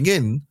to bring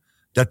in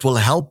that will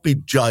help me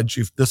judge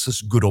if this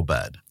is good or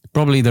bad.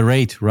 Probably the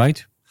rate,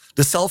 right?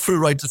 The sell-through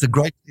rate is a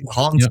great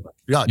enhancement.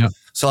 Yeah.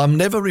 So I'm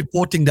never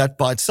reporting that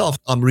by itself.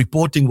 I'm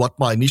reporting what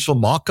my initial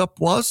markup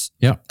was,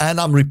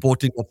 and I'm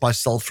reporting what my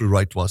sell-through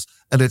rate was.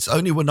 And it's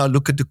only when I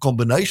look at the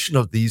combination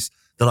of these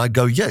that I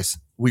go, yes,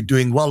 we're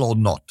doing well or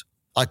not.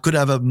 I could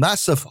have a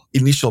massive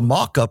initial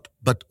markup,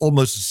 but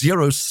almost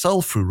zero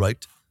sell-through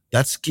rate.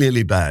 That's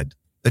clearly bad.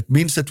 It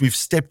means that we've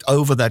stepped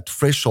over that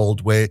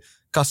threshold where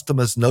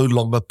customers no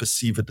longer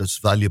perceive it as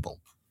valuable.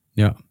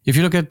 Yeah. If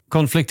you look at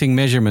conflicting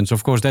measurements,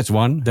 of course, that's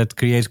one that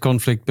creates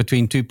conflict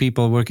between two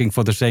people working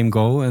for the same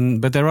goal.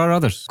 But there are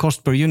others.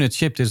 Cost per unit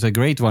shipped is a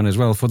great one as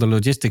well for the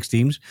logistics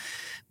teams,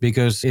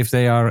 because if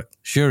they are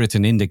sure it's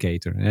an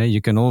indicator,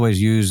 you can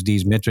always use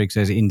these metrics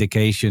as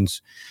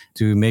indications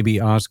to maybe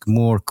ask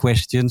more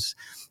questions,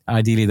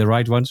 ideally the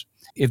right ones.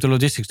 If the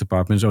logistics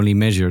department is only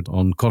measured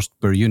on cost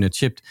per unit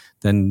shipped,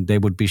 then they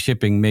would be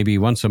shipping maybe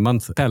once a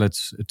month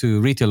pallets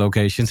to retail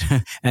locations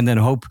and then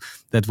hope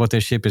that what they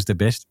ship is the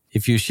best.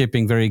 If you're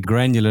shipping very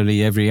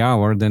granularly every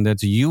hour, then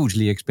that's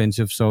hugely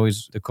expensive. So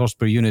the cost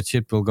per unit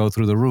shipped will go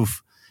through the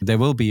roof. There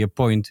will be a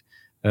point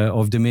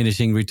of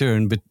diminishing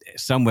return, but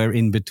somewhere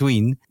in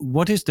between.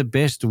 What is the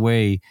best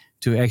way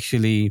to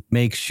actually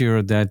make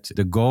sure that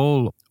the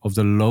goal of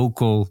the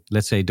local,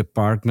 let's say,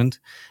 department,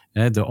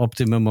 the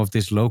optimum of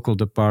this local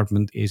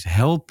department is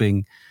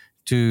helping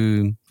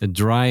to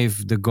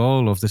drive the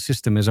goal of the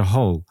system as a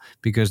whole.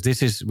 Because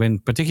this is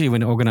particularly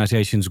when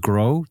organizations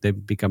grow, they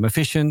become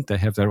efficient, they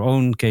have their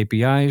own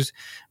KPIs.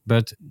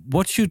 But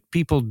what should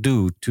people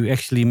do to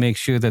actually make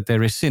sure that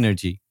there is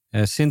synergy,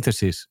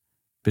 synthesis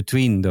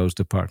between those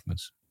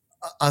departments?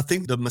 I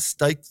think the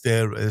mistake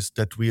there is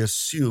that we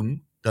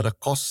assume that a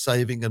cost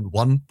saving in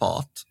one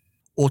part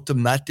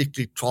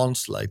automatically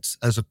translates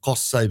as a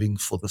cost saving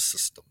for the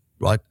system,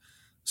 right?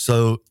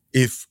 So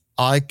if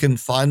I can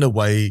find a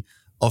way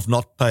of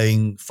not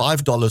paying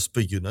 $5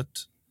 per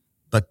unit,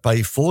 but pay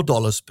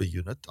 $4 per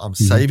unit, I'm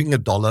saving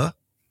 $1.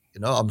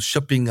 I'm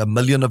shipping 1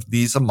 million of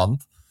these a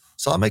month.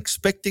 So I'm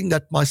expecting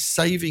that my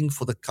saving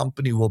for the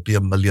company will be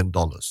 $1 million.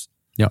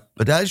 Yeah.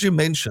 But as you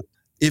mentioned,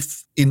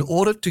 if in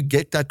order to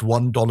get that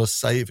 $1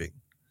 saving,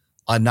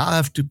 I now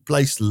have to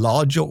place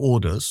larger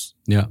orders.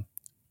 Yeah.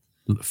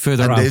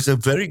 Further and out. There's a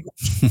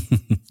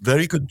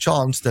very good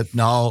chance that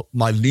now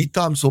my lead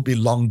times will be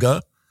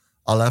longer.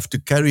 I'll have to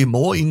carry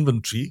more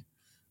inventory.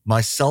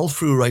 My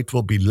sell-through rate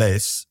will be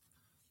less.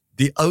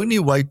 The only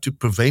way to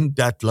prevent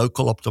that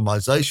local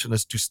optimization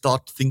is to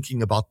start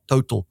thinking about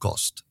total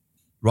cost,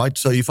 right?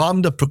 So if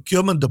I'm the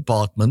procurement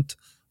department,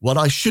 what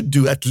I should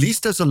do, at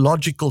least as a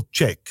logical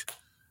check,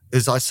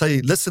 is I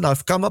say, listen,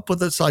 I've come up with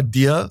this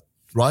idea,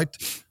 right,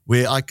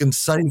 where I can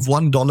save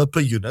 $1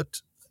 per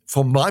unit.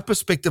 From my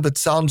perspective, it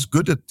sounds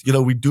good.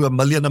 We do 1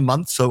 million a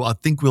month, so I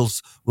think we'll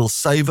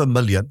save 1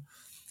 million.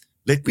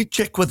 Let me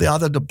check with the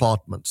other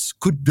departments.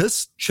 Could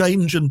this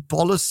change in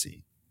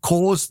policy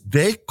cause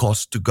their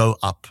cost to go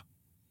up,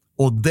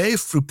 or their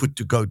throughput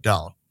to go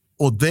down,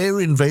 or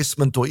their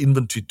investment or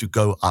inventory to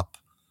go up?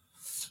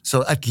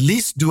 So at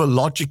least do a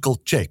logical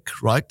check,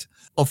 right?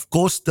 Of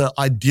course, the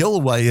ideal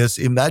way is,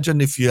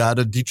 imagine if you had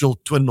a digital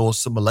twin or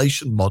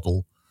simulation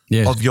model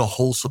of your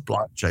whole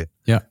supply chain,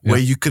 where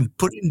you can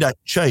put in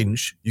that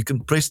change, you can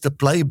press the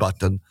play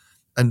button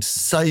and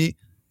say,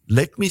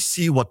 let me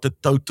see what the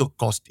total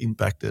cost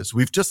impact is.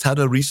 We've just had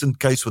a recent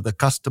case with a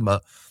customer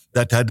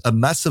that had a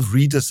massive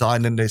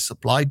redesign in their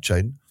supply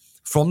chain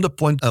from the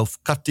point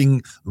of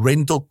cutting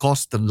rental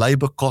cost and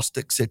labor cost,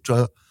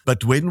 etc.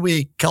 But when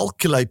we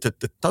calculated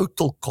the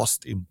total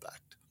cost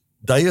impact,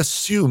 they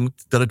assumed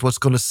that it was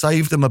going to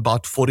save them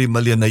about 40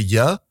 million a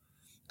year.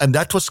 And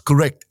that was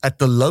correct. At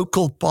the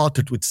local part,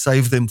 it would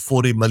save them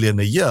 40 million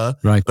a year.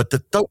 Right. But the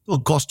total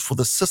cost for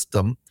the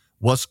system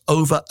was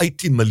over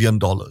 $80 million.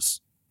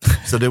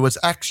 So there was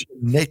actually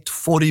net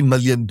 $40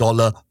 million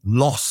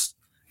loss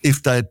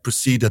if they had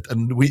proceeded.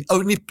 And we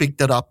only picked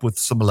that up with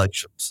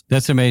simulations.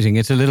 That's amazing.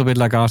 It's a little bit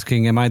like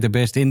asking, am I the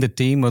best in the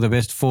team or the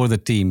best for the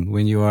team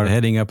when you are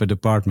heading up a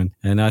department?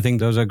 And I think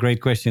those are great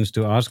questions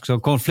to ask. So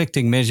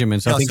conflicting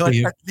measurements. I think so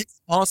at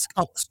least ask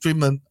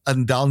upstream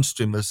and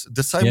downstream. Is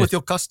the same with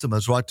your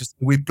customers, right?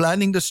 We're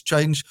planning this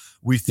change.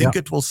 We think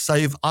it will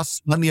save us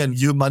money and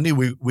you money.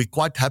 We're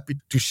quite happy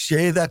to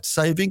share that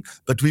saving,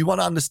 but we want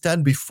to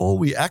understand before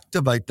we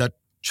activate that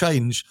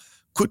change,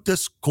 could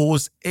this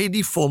cause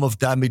any form of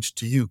damage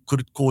to you? Could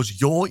it cause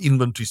your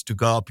inventories to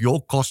go up, your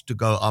cost to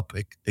go up,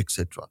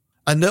 etc.?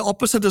 And the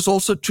opposite is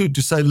also true,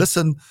 to say,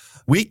 listen,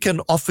 we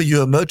can offer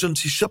you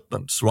emergency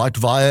shipments, right,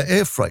 via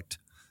air freight.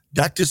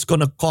 That is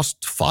going to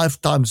cost 5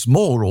 times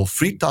more or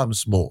 3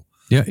 times more.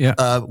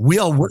 We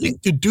are willing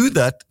to do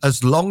that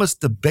as long as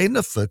the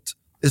benefit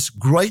is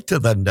greater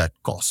than that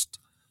cost,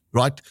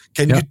 right?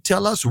 Can you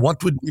tell us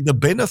what would be the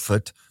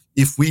benefit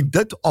if we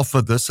did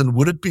offer this, and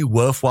would it be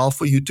worthwhile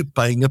for you to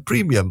paying a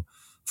premium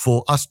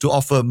for us to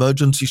offer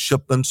emergency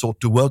shipments or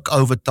to work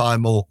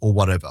overtime or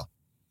whatever?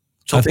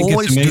 So I think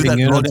always it's amazing.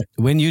 do that.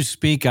 When you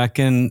speak, I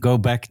can go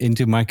back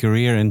into my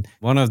career, and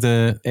one of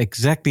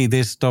exactly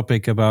this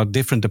topic about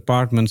different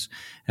departments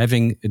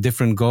having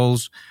different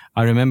goals.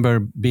 I remember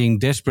being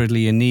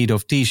desperately in need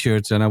of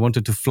T-shirts, and I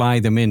wanted to fly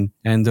them in.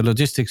 And the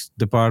logistics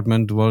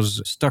department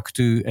was stuck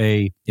to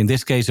in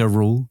this case, a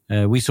rule.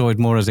 We saw it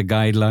more as a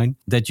guideline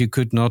that you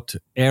could not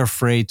air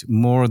freight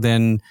more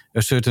than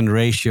a certain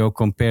ratio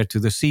compared to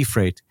the sea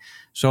freight.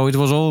 So it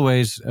was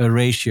always a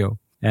ratio.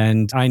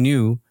 And I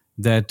knew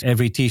that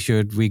every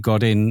T-shirt we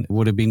got in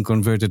would have been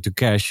converted to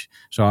cash.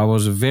 So I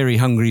was very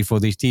hungry for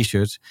these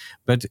T-shirts.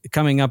 But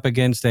coming up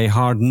against a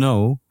hard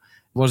no,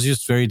 was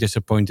just very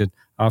disappointed.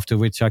 After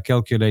which I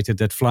calculated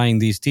that flying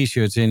these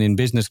T-shirts in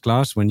business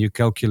class, when you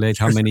calculate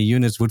how many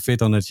units would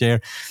fit on a chair,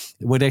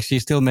 would actually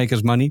still make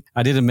us money.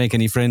 I didn't make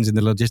any friends in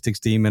the logistics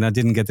team, and I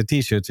didn't get the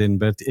T-shirts in,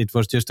 but it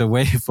was just a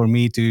way for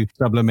me to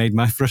sublimate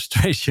my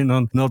frustration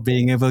on not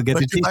being able to get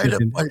the T-shirts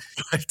in.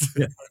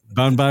 Right.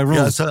 Bound by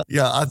rules.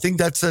 I think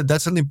that's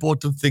an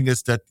important thing,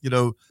 is that,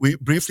 we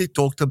briefly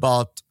talked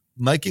about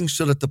making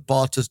sure that the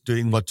part is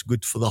doing what's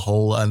good for the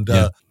whole. And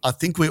I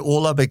think we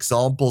all have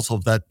examples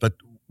of that. But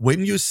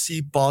when you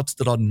see parts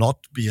that are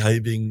not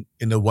behaving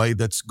in a way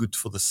that's good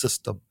for the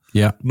system,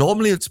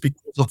 normally it's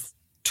because of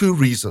 2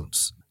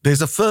 reasons.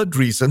 There's a third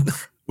reason,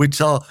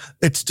 which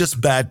it's just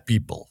bad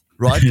people,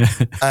 right?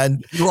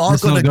 And you are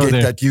going to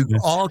get that. You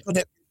are going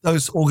to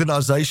those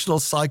organizational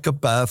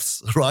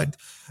psychopaths, right?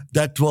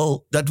 That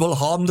will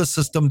harm the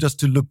system just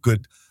to look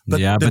good. But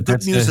the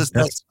good news is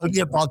that only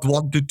about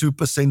 1% to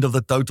 2% of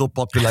the total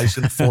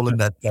population fall in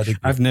that category.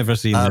 I've never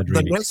seen that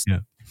really.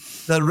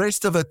 The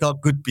rest of it are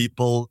good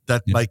people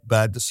that make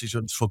bad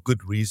decisions for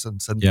good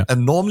reasons.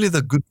 And normally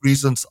the good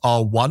reasons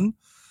are, one,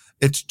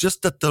 it's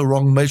just at the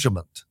wrong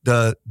measurement.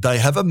 They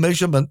have a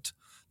measurement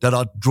that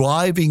are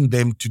driving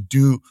them to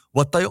do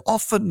what they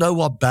often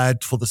know are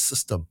bad for the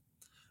system.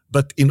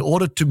 But in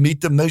order to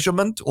meet the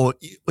measurement, or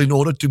in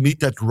order to meet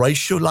that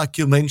ratio, like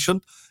you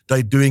mentioned,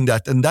 they're doing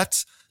that. And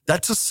that's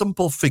a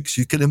simple fix.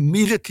 You can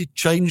immediately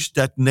change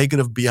that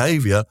negative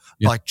behavior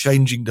by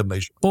changing the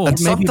measurement. Or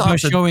and maybe by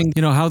showing,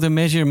 how the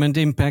measurement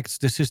impacts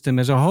the system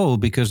as a whole,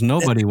 because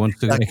nobody wants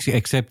to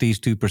accept these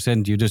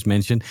 2% you just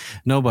mentioned.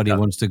 Nobody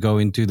wants to go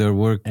into their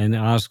work and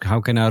ask,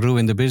 how can I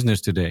ruin the business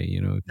today?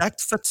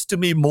 That fits to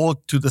me more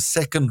to the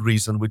second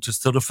reason, which is,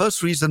 so the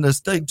first reason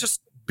is they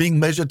just being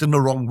measured in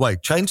the wrong way.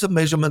 Change the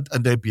measurement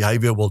and their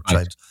behavior will change.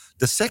 Right.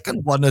 The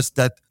second one is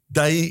that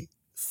they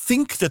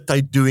think that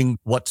they're doing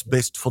what's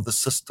best for the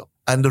system.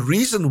 And the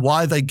reason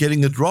why they're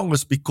getting it wrong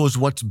is because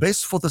what's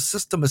best for the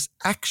system is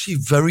actually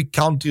very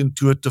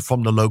counterintuitive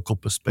from the local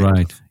perspective.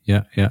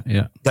 Right.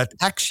 Yeah. That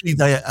actually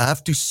they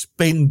have to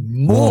spend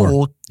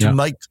more to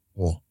make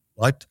more,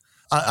 right?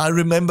 I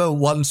remember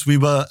once we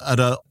were at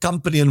a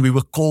company and we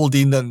were called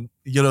in, and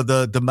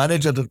the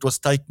manager that was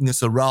taking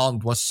us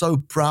around was so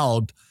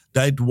proud.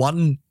 They'd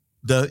won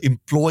the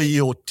employee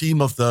or team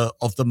of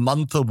the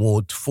month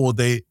award for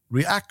their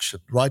reaction,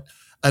 right?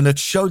 And it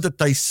showed that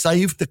they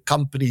saved the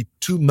company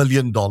 $2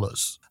 million,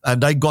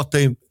 and they got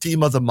their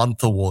team of the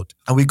month award.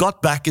 And we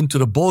got back into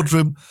the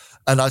boardroom,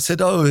 and I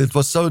said, "Oh, it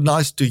was so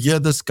nice to hear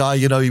this guy.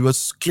 He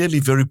was clearly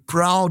very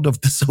proud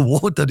of this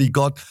award that he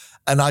got."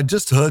 And I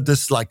just heard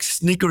this like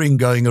sniggering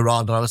going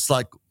around. And I was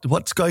like,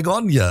 what's going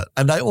on here?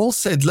 And they all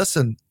said,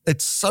 listen,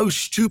 it's so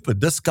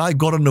stupid. This guy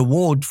got an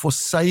award for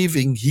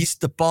saving his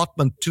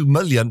department $2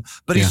 million,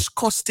 but he's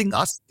costing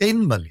us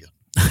 $10 million.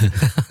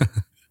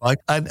 Right?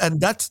 And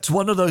that's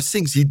one of those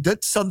things. He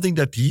did something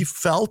that he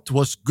felt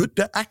was good.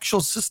 The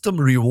actual system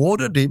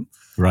rewarded him.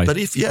 Right. But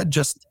if he had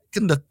just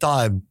taken the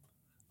time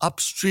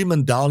upstream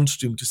and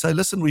downstream to say,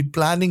 listen, we're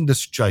planning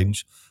this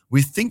change.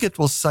 We think it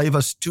will save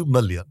us $2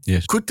 million.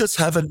 Yes. Could this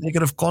have a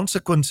negative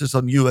consequences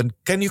on you? And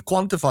can you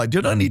quantify it?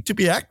 You don't need to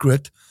be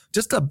accurate,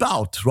 just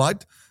about,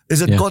 right?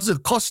 Is it does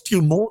it cost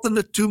you more than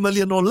the $2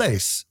 million or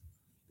less?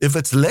 If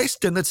it's less,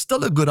 then it's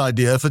still a good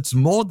idea. If it's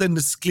more, then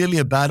it's clearly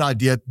a bad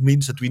idea. It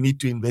means that we need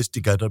to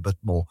investigate a bit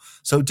more.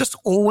 So just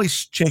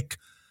always check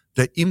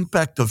the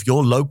impact of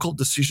your local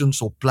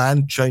decisions or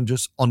plan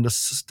changes on the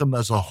system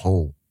as a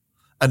whole.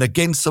 And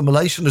again,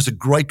 simulation is a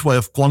great way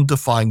of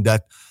quantifying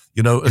that,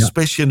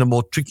 especially in the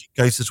more tricky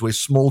cases where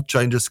small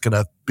changes can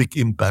have big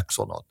impacts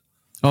or not.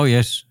 Oh,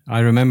 yes. I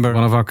remember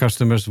one of our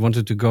customers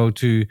wanted to go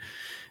to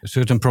a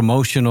certain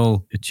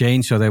promotional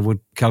change. So they would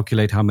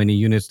calculate how many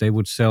units they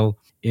would sell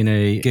in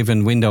a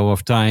given window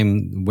of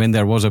time when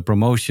there was a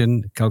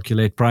promotion,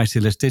 calculate price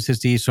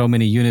elasticity, so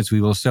many units we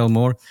will sell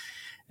more.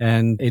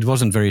 And it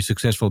wasn't very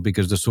successful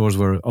because the stores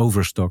were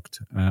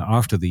overstocked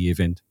after the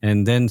event.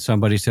 And then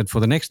somebody said, for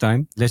the next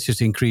time, let's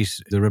just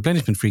increase the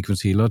replenishment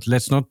frequency.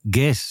 Let's not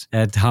guess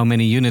at how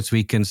many units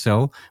we can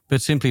sell,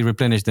 but simply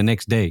replenish the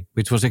next day,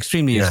 which was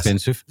extremely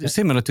expensive.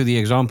 Similar to the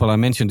example I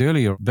mentioned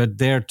earlier. But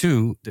there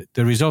too,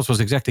 the results was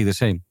exactly the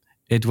same.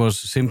 It was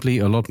simply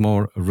a lot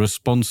more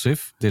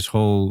responsive, this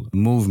whole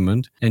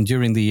movement. And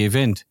during the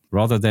event,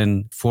 rather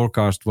than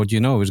forecast what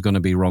is going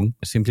to be wrong,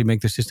 simply make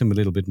the system a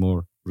little bit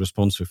more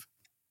responsive.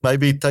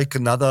 Maybe take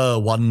another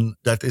one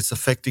that is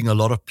affecting a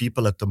lot of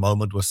people at the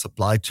moment with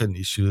supply chain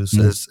issues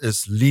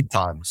is lead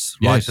times,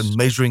 right? Yes. And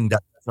measuring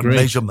that.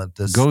 Measurement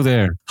is, go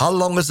there. How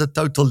long is the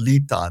total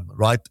lead time,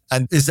 right?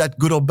 And is that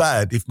good or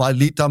bad? If my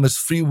lead time is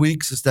 3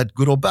 weeks, is that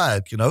good or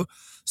bad?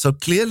 So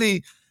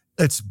clearly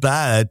it's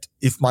bad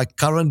if my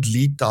current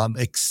lead time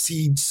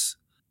exceeds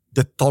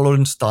the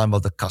tolerance time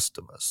of the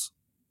customers,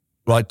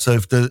 right? So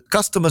if the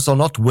customers are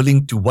not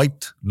willing to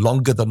wait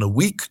longer than a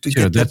week to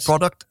get that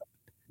product,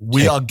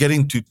 we are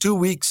getting to 2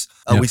 weeks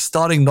and we're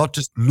starting not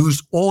just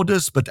lose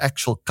orders, but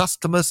actual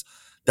customers.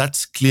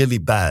 That's clearly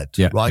bad,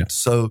 right? Yeah.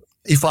 So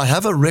if I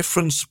have a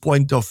reference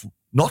point of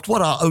not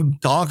what our own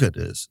target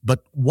is,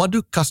 but what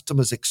do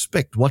customers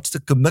expect? What's the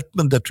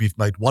commitment that we've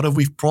made? What have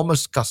we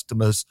promised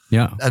customers?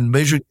 And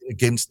measuring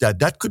against that.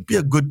 That could be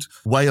a good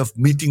way of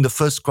meeting the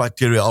first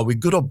criteria. Are we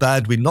good or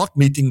bad? We're not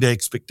meeting their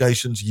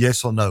expectations,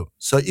 yes or no.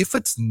 So if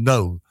it's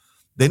no,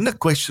 then the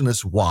question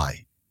is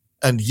why?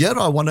 And here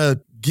I want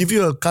to give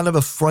you a kind of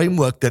a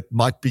framework that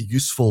might be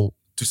useful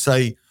to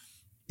say,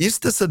 is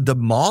this a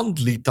demand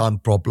lead time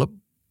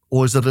problem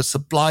or is it a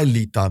supply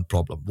lead time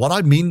problem? What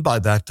I mean by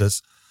that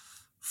is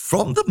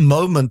from the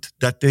moment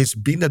that there's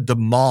been a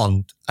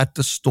demand at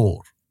the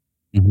store.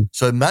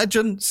 So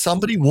imagine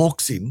somebody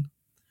walks in,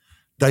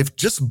 they've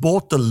just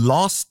bought the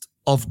last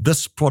of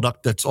this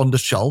product that's on the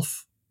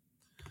shelf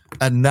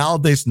and now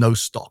there's no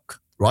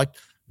stock, right?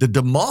 The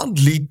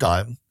demand lead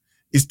time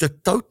is the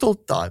total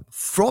time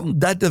from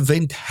that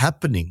event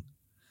happening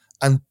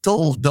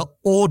until the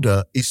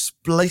order is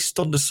placed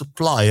on the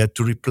supplier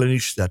to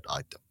replenish that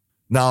item.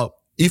 Now,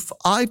 if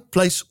I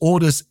place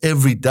orders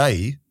every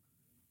day,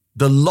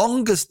 the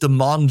longest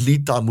demand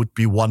lead time would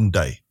be 1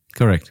 day.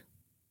 Correct.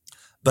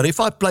 But if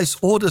I place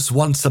orders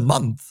once a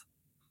month,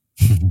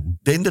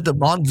 then the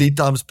demand lead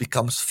times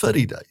becomes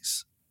 30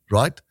 days,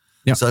 right?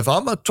 Yeah. So if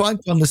I'm trying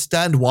to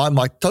understand why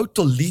my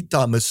total lead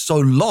time is so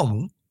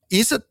long,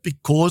 is it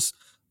because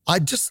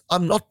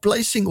I'm not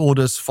placing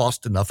orders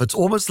fast enough? It's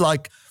almost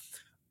like,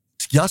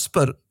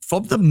 Jasper,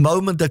 from the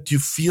moment that you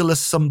feel a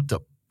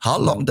symptom, how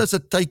long does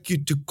it take you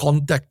to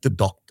contact the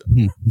doctor?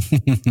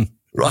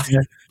 Right?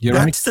 You're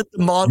That's right. the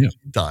demand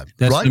lead time.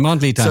 That's right? the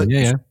demand lead time.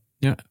 So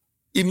Yeah.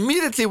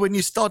 Immediately when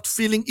you start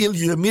feeling ill,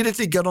 you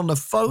immediately get on the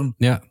phone.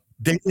 Yeah.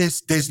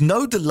 There's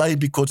no delay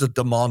because of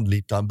demand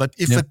lead time. But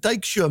if it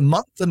takes you a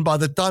month, and by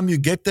the time you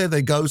get there,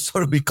 they go,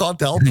 sorry, we can't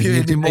help you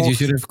anymore. You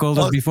should have called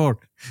us before.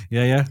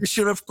 Yeah. You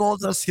should have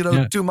called us,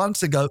 2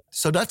 months ago.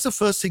 So that's the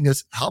first thing,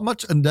 is how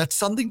much, and that's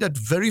something that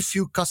very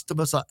few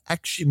customers are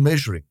actually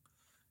measuring,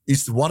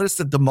 is what is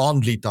the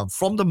demand lead time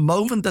from the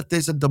moment that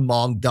there's a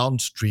demand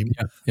downstream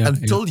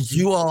until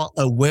you are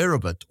aware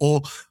of it,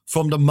 or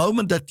from the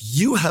moment that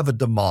you have a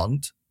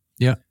demand.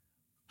 Yeah.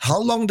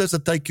 How long does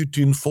it take you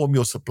to inform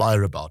your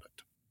supplier about it?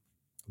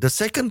 The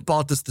second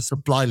part is the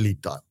supply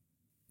lead time.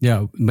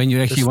 Yeah, when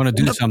you actually want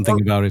to do something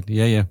about it.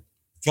 Yeah.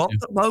 From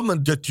the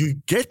moment that you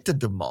get the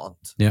demand,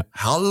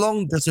 how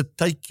long does it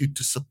take you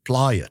to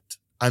supply it?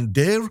 And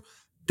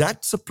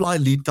that supply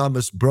lead time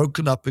is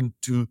broken up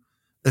into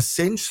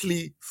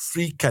essentially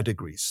 3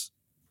 categories.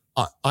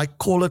 I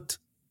call it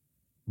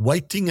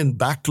waiting in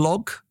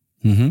backlog,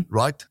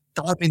 right?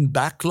 Time in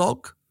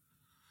backlog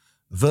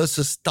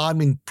versus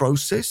time in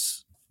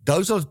process.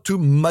 Those are 2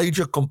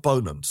 major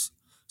components.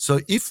 So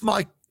if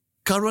my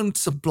current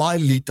supply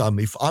lead time,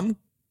 if I'm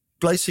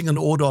placing an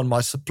order on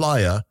my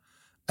supplier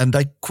and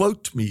they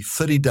quote me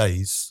 30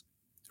 days,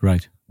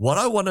 right? What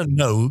I want to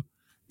know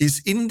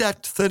is, in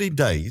that 30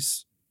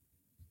 days,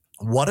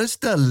 what is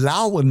the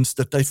allowance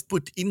that they've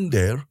put in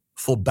there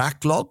for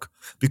backlog?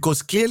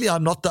 Because clearly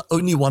I'm not the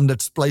only one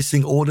that's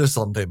placing orders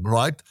on them,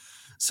 right?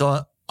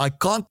 So I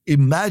can't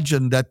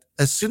imagine that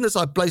as soon as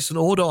I place an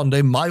order on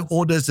them, my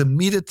order is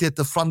immediately at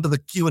the front of the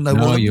queue, and they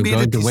will immediately you're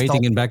going to waiting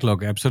start. in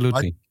backlog.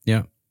 Absolutely. Right?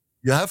 Yeah.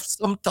 You have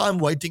some time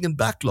waiting in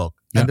backlog.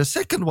 And the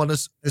second one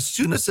is, as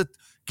soon as it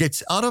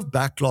gets out of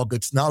backlog,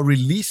 it's now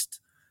released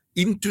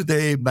into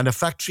their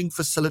manufacturing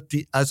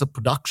facility as a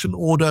production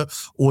order,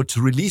 or it's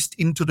released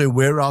into their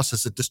warehouse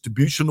as a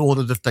distribution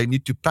order that they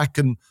need to pack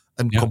and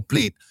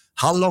complete.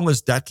 How long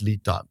is that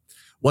lead time?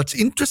 What's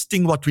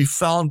interesting, what we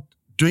found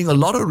doing a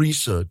lot of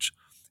research,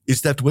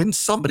 is that when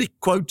somebody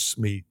quotes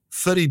me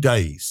 30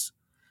 days,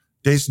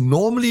 there's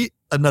normally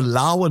an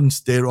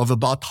allowance there of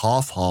about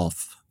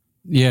half.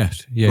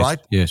 Yes. Right?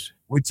 Yes.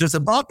 Which is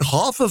about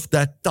half of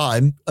that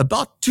time.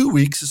 About 2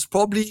 weeks is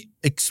probably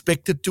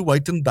expected to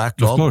wait in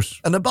backlog. Of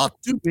course. And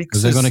about 2 weeks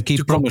because they're going to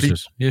keep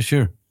promises. Yeah,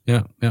 sure.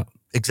 Yeah.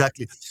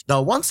 Exactly.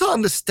 Now, once I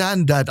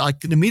understand that, I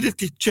can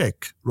immediately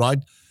check, right?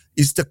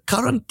 Is the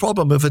current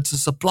problem, if it's a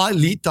supply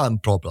lead time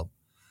problem,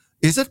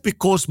 is it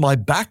because my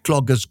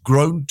backlog has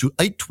grown to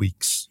 8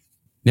 weeks?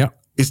 Yeah.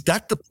 Is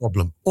that the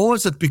problem? Or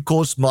is it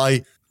because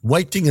my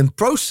waiting in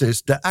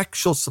process, the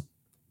actual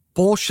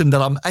portion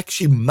that I'm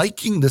actually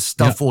making the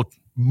stuff or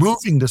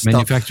moving the stuff.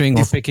 Manufacturing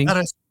or picking.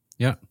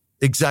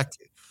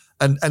 Exactly.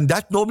 And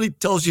that normally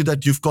tells you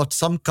that you've got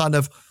some kind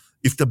of,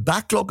 if the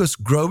backlog is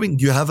growing,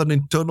 you have an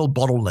internal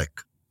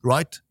bottleneck,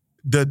 right?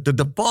 The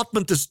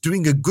department is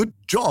doing a good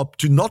job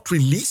to not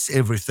release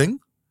everything.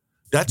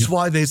 That's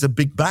why there's a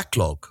big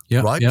backlog,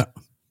 right? Yeah.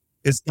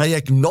 It's they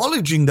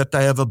acknowledging that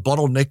they have a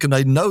bottleneck, and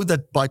they know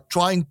that by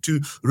trying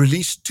to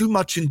release too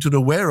much into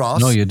the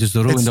warehouse, no, you just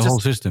ruin the whole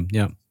system.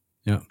 Yeah.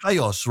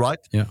 Chaos, right?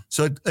 Yeah.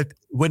 So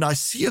when I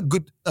see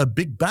a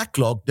big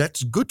backlog,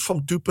 that's good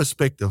from 2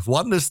 perspectives.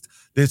 One is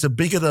there's a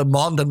bigger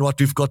demand than what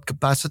we've got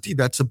capacity.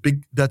 That's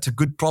a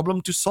good problem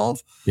to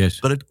solve.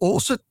 Yes. But it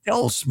also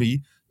tells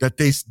me that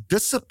there's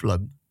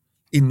discipline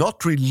in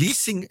not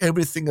releasing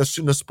everything as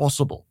soon as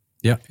possible.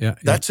 Yeah.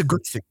 That's a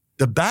good thing.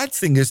 The bad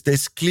thing is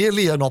there's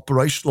clearly an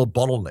operational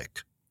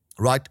bottleneck,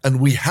 right?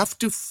 And we have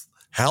to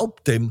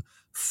help them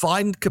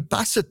find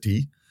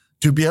capacity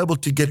to be able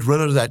to get rid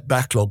of that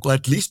backlog, or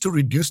at least to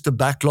reduce the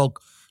backlog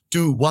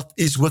to what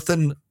is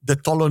within the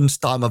tolerance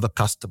time of a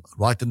customer,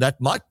 right? And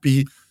that might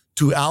be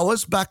 2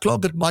 hours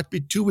backlog. It might be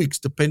 2 weeks,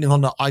 depending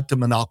on the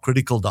item and how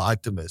critical the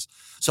item is.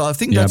 So I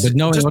think that's but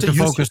knowing just what to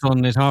focus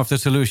on is half the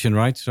solution,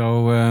 right?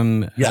 So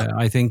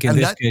I think in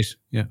this case,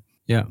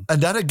 yeah.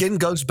 And that again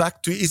goes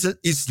back to,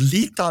 is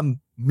lead time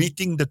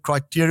meeting the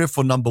criteria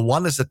for number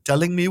one? Is it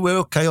telling me we're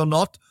okay or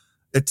not?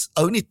 It's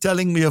only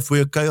telling me if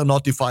we're okay or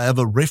not if I have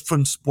a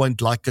reference point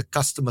like a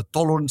customer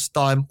tolerance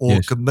time or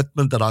a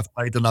commitment that I've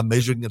made, and I'm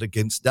measuring it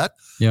against that.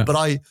 Yeah.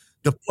 But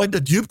the point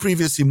that you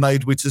previously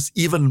made, which is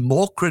even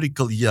more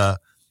critical here,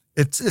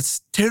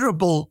 it's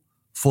terrible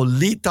for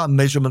lead time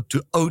measurement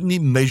to only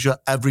measure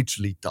average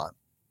lead time.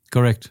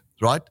 Correct.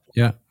 right?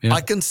 Yeah.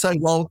 I can say,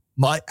 well,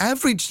 my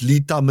average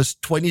lead time is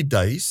 20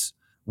 days.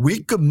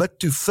 We commit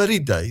to 30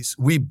 days.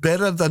 We're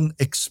better than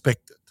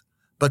expected.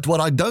 But what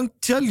I don't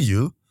tell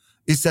you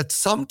is that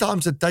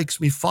sometimes it takes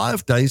me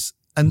 5 days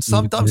and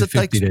sometimes it 50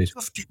 takes me days.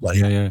 50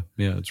 days.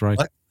 Yeah, that's right.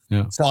 Right?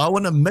 Yeah. So I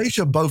want to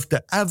measure both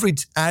the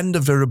average and the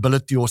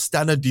variability or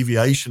standard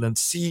deviation and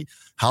see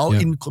how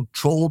in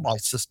control my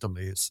system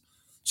is.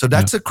 So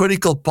that's a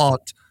critical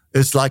part.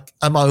 It's like,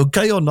 am I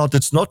okay or not?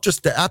 It's not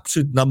just the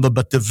absolute number,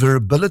 but the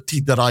variability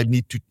that I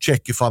need to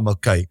check if I'm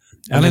okay.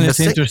 Alan, it's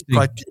interesting.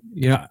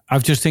 Yeah,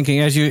 I'm just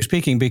thinking as you're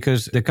speaking,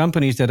 because the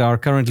companies that are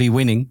currently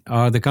winning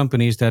are the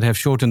companies that have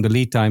shortened the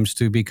lead times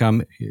to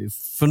become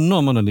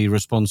phenomenally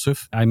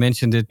responsive. I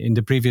mentioned it in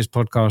the previous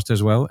podcast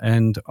as well.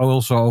 And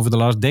also over the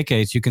last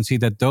decades, you can see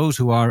that those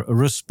who are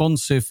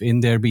responsive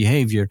in their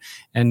behavior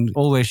and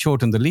always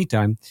shorten the lead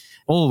time,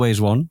 always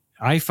won.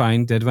 I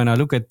find that when I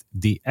look at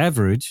the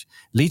average,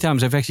 lead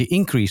times have actually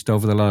increased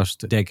over the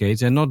last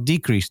decades and not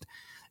decreased.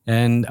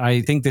 And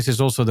I think this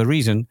is also the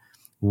reason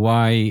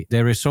why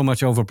there is so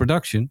much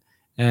overproduction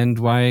and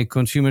why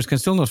consumers can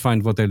still not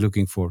find what they're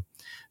looking for.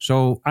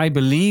 So I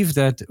believe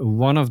that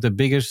one of the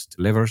biggest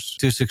levers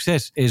to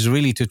success is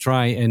really to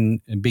try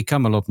and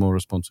become a lot more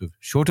responsive.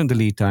 Shorten the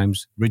lead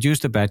times, reduce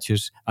the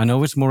batches. I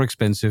know it's more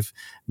expensive,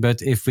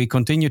 but if we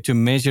continue to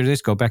measure this,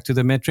 go back to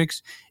the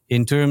metrics,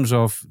 in terms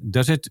of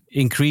does it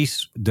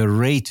increase the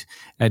rate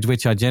at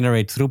which I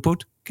generate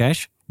throughput,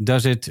 cash?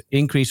 Does it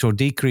increase or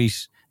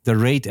decrease the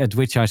rate at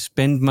which I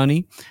spend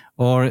money?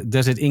 Or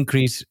does it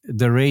increase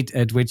the rate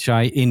at which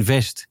I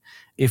invest?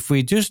 If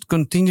we just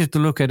continue to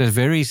look at a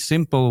very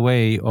simple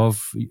way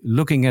of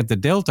looking at the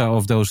delta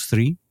of those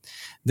three,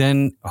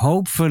 then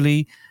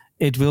hopefully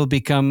it will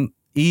become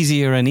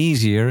easier and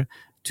easier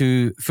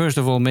to, first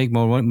of all, make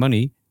more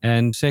money,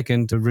 and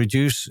second, to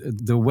reduce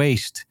the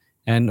waste.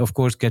 And of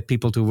course, get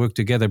people to work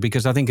together,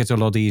 because I think it's a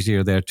lot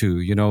easier there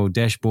too. You know,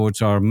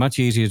 dashboards are much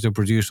easier to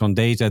produce on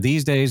data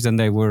these days than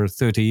they were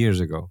 30 years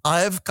ago. I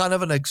have kind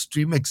of an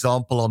extreme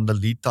example on the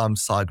lead time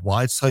side,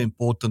 why it's so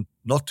important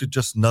not to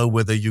just know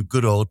whether you're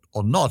good or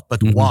not,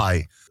 but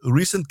why. A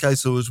recent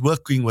case, I was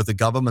working with a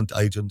government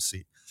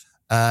agency,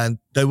 and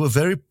they were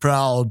very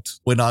proud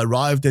when I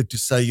arrived there to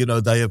say, you know,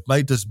 they have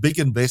made this big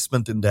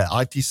investment in their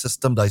IT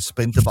system. They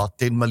spent about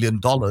 $10 million.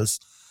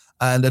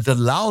 And it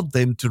allowed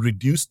them to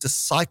reduce the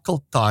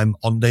cycle time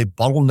on their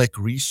bottleneck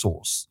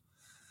resource.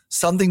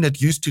 Something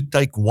that used to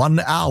take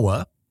 1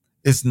 hour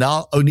is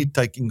now only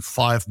taking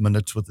 5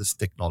 minutes with this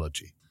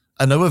technology.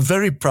 And they were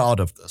very proud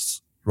of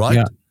this, right?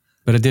 Yeah,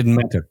 but it didn't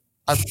matter.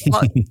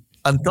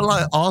 Until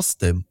I asked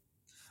them,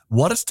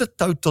 what is the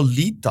total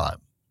lead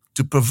time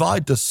to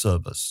provide this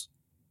service?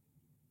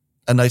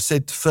 And they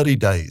said 30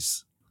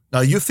 days. Now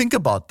you think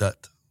about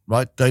that,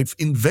 right? They've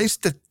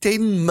invested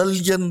 $10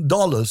 million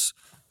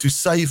to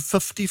save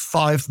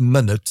 55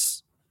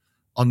 minutes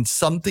on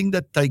something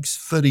that takes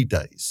 30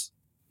 days.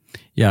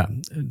 Yeah,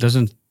 it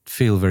doesn't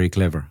feel very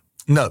clever.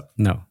 No.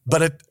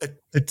 But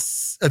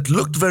it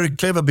looked very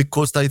clever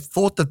because they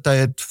thought that they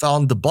had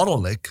found the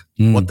bottleneck.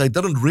 What they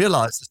didn't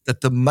realize is that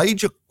the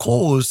major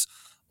cause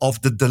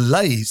of the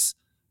delays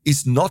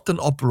is not an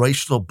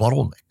operational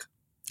bottleneck.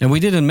 And we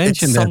didn't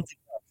mention that.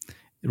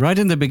 Right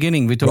in the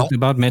beginning, we talked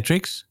about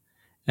metrics.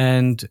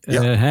 And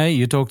hey,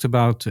 you talked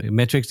about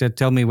metrics that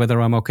tell me whether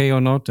I'm okay or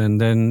not,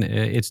 and then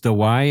it's the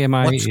why am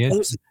I?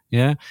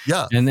 Yeah.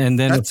 And then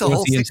that's of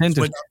course the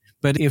incentives.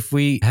 But if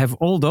we have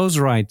all those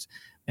right,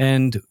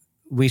 and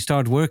we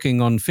start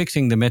working on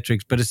fixing the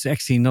metrics, but it's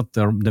actually not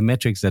the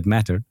metrics that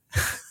matter,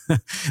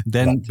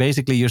 then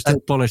basically you're still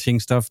polishing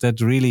stuff that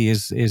really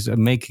is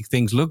making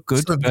things look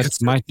good, but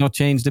might not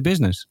change the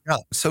business. Yeah.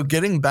 So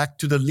getting back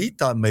to the lead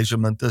time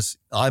measurement is,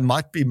 I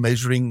might be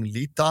measuring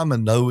lead time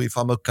and know if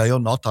I'm okay or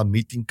not. I'm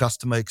meeting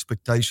customer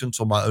expectations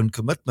or my own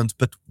commitments,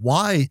 but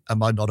why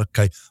am I not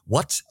okay?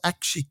 What's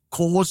actually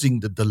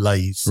causing the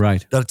delays?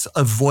 Right. That's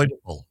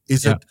avoidable.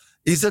 Is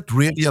it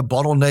really a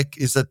bottleneck?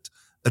 Is it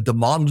a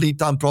demand lead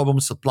time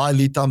problem, supply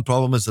lead time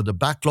problem? Is it a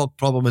backlog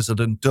problem? Is it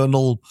an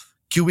internal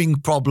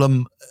queuing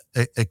problem,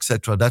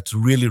 etc.? That's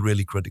really,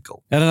 really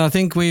critical. And I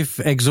think we've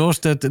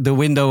exhausted the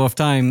window of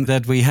time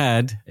that we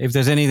had. If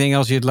there's anything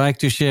else you'd like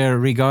to share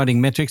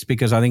regarding metrics,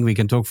 because I think we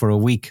can talk for a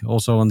week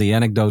also on the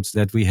anecdotes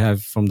that we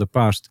have from the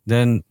past,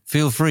 then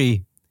feel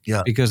free.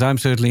 Yeah. Because I'm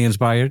certainly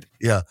inspired.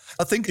 Yeah.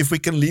 I think if we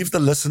can leave the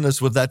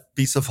listeners with that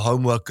piece of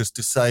homework is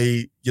to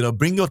say, you know,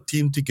 bring your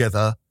team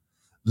together.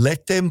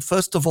 Let them,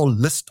 first of all,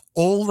 list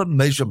all the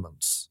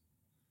measurements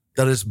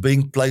that is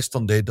being placed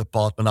on their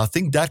department. I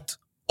think that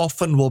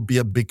often will be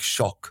a big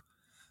shock,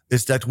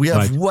 is that we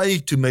have way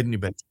too many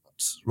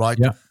measurements, right?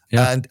 Yeah.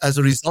 And as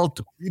a result,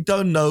 we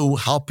don't know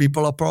how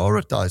people are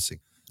prioritizing.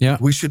 Yeah.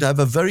 We should have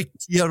a very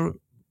clear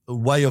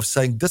way of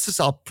saying, this is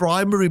our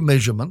primary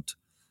measurement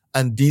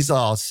and these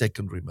are our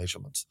secondary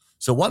measurements.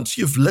 So once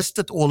you've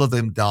listed all of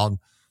them down,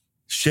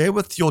 share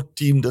with your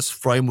team this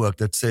framework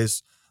that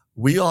says,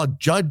 we are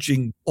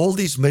judging all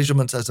these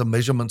measurements as a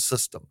measurement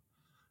system.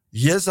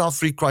 Here's our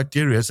 3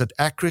 criteria. Is it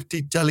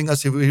accurately telling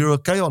us if we're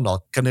okay or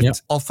not? Can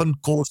it often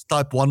cause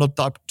type 1 or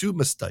type 2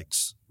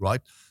 mistakes,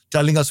 right?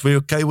 Telling us we're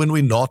okay when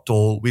we're not,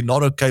 or we're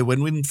not okay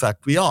when in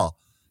fact we are.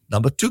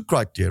 Number 2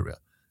 criteria,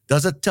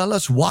 does it tell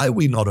us why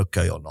we're not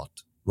okay or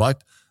not, right?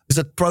 Is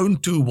it prone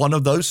to one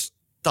of those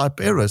type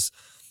errors?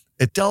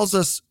 It tells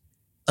us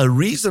a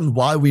reason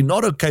why we're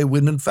not okay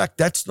when in fact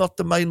that's not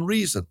the main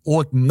reason,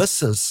 or it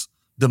misses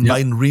the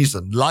main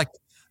reason. Like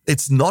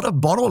it's not a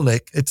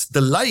bottleneck, it's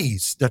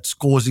delays that's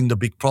causing the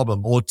big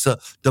problem, or it's a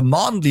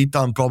demand lead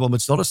time problem,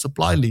 it's not a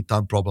supply lead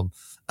time problem.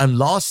 And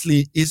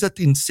lastly, is it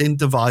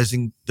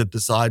incentivizing the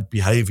desired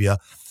behavior?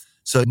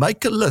 So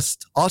make a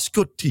list, ask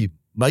your team,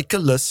 make a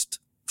list,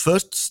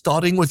 first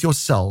starting with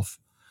yourself.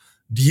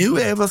 Do you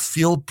ever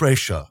feel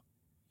pressure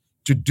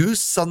to do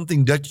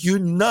something that you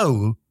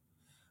know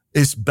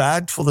is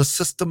bad for the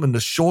system in the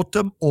short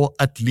term, or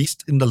at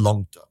least in the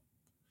long term?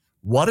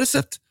 What is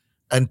it?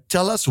 And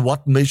tell us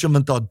what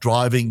measurement are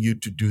driving you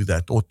to do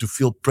that, or to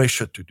feel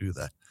pressure to do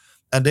that.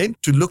 And then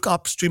to look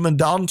upstream and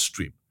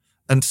downstream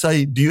and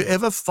say, do you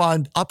ever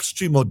find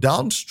upstream or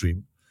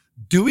downstream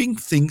doing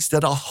things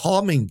that are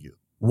harming you?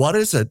 What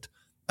is it?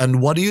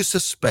 And what do you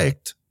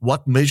suspect?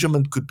 What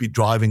measurement could be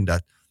driving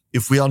that?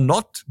 If we are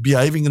not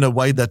behaving in a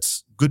way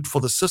that's good for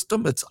the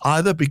system, it's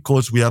either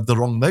because we have the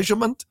wrong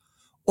measurement,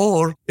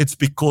 or it's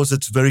because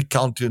it's very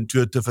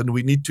counterintuitive and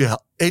we need to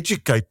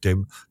educate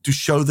them to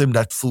show them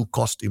that full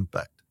cost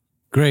impact.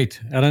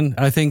 Great, Alan.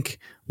 I think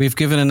we've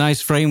given a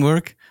nice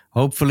framework.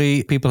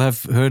 Hopefully people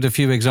have heard a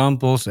few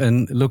examples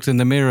and looked in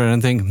the mirror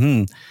and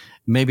think,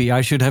 maybe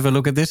I should have a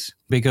look at this,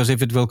 because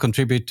if it will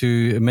contribute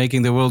to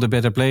making the world a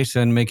better place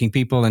and making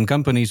people and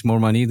companies more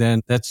money,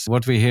 then that's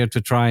what we're here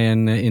to try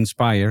and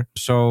inspire.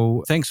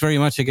 So thanks very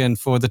much again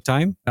for the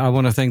time. I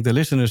want to thank the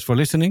listeners for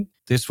listening.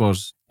 This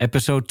was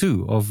episode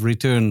 2 of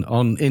Return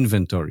on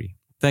Inventory.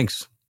 Thanks.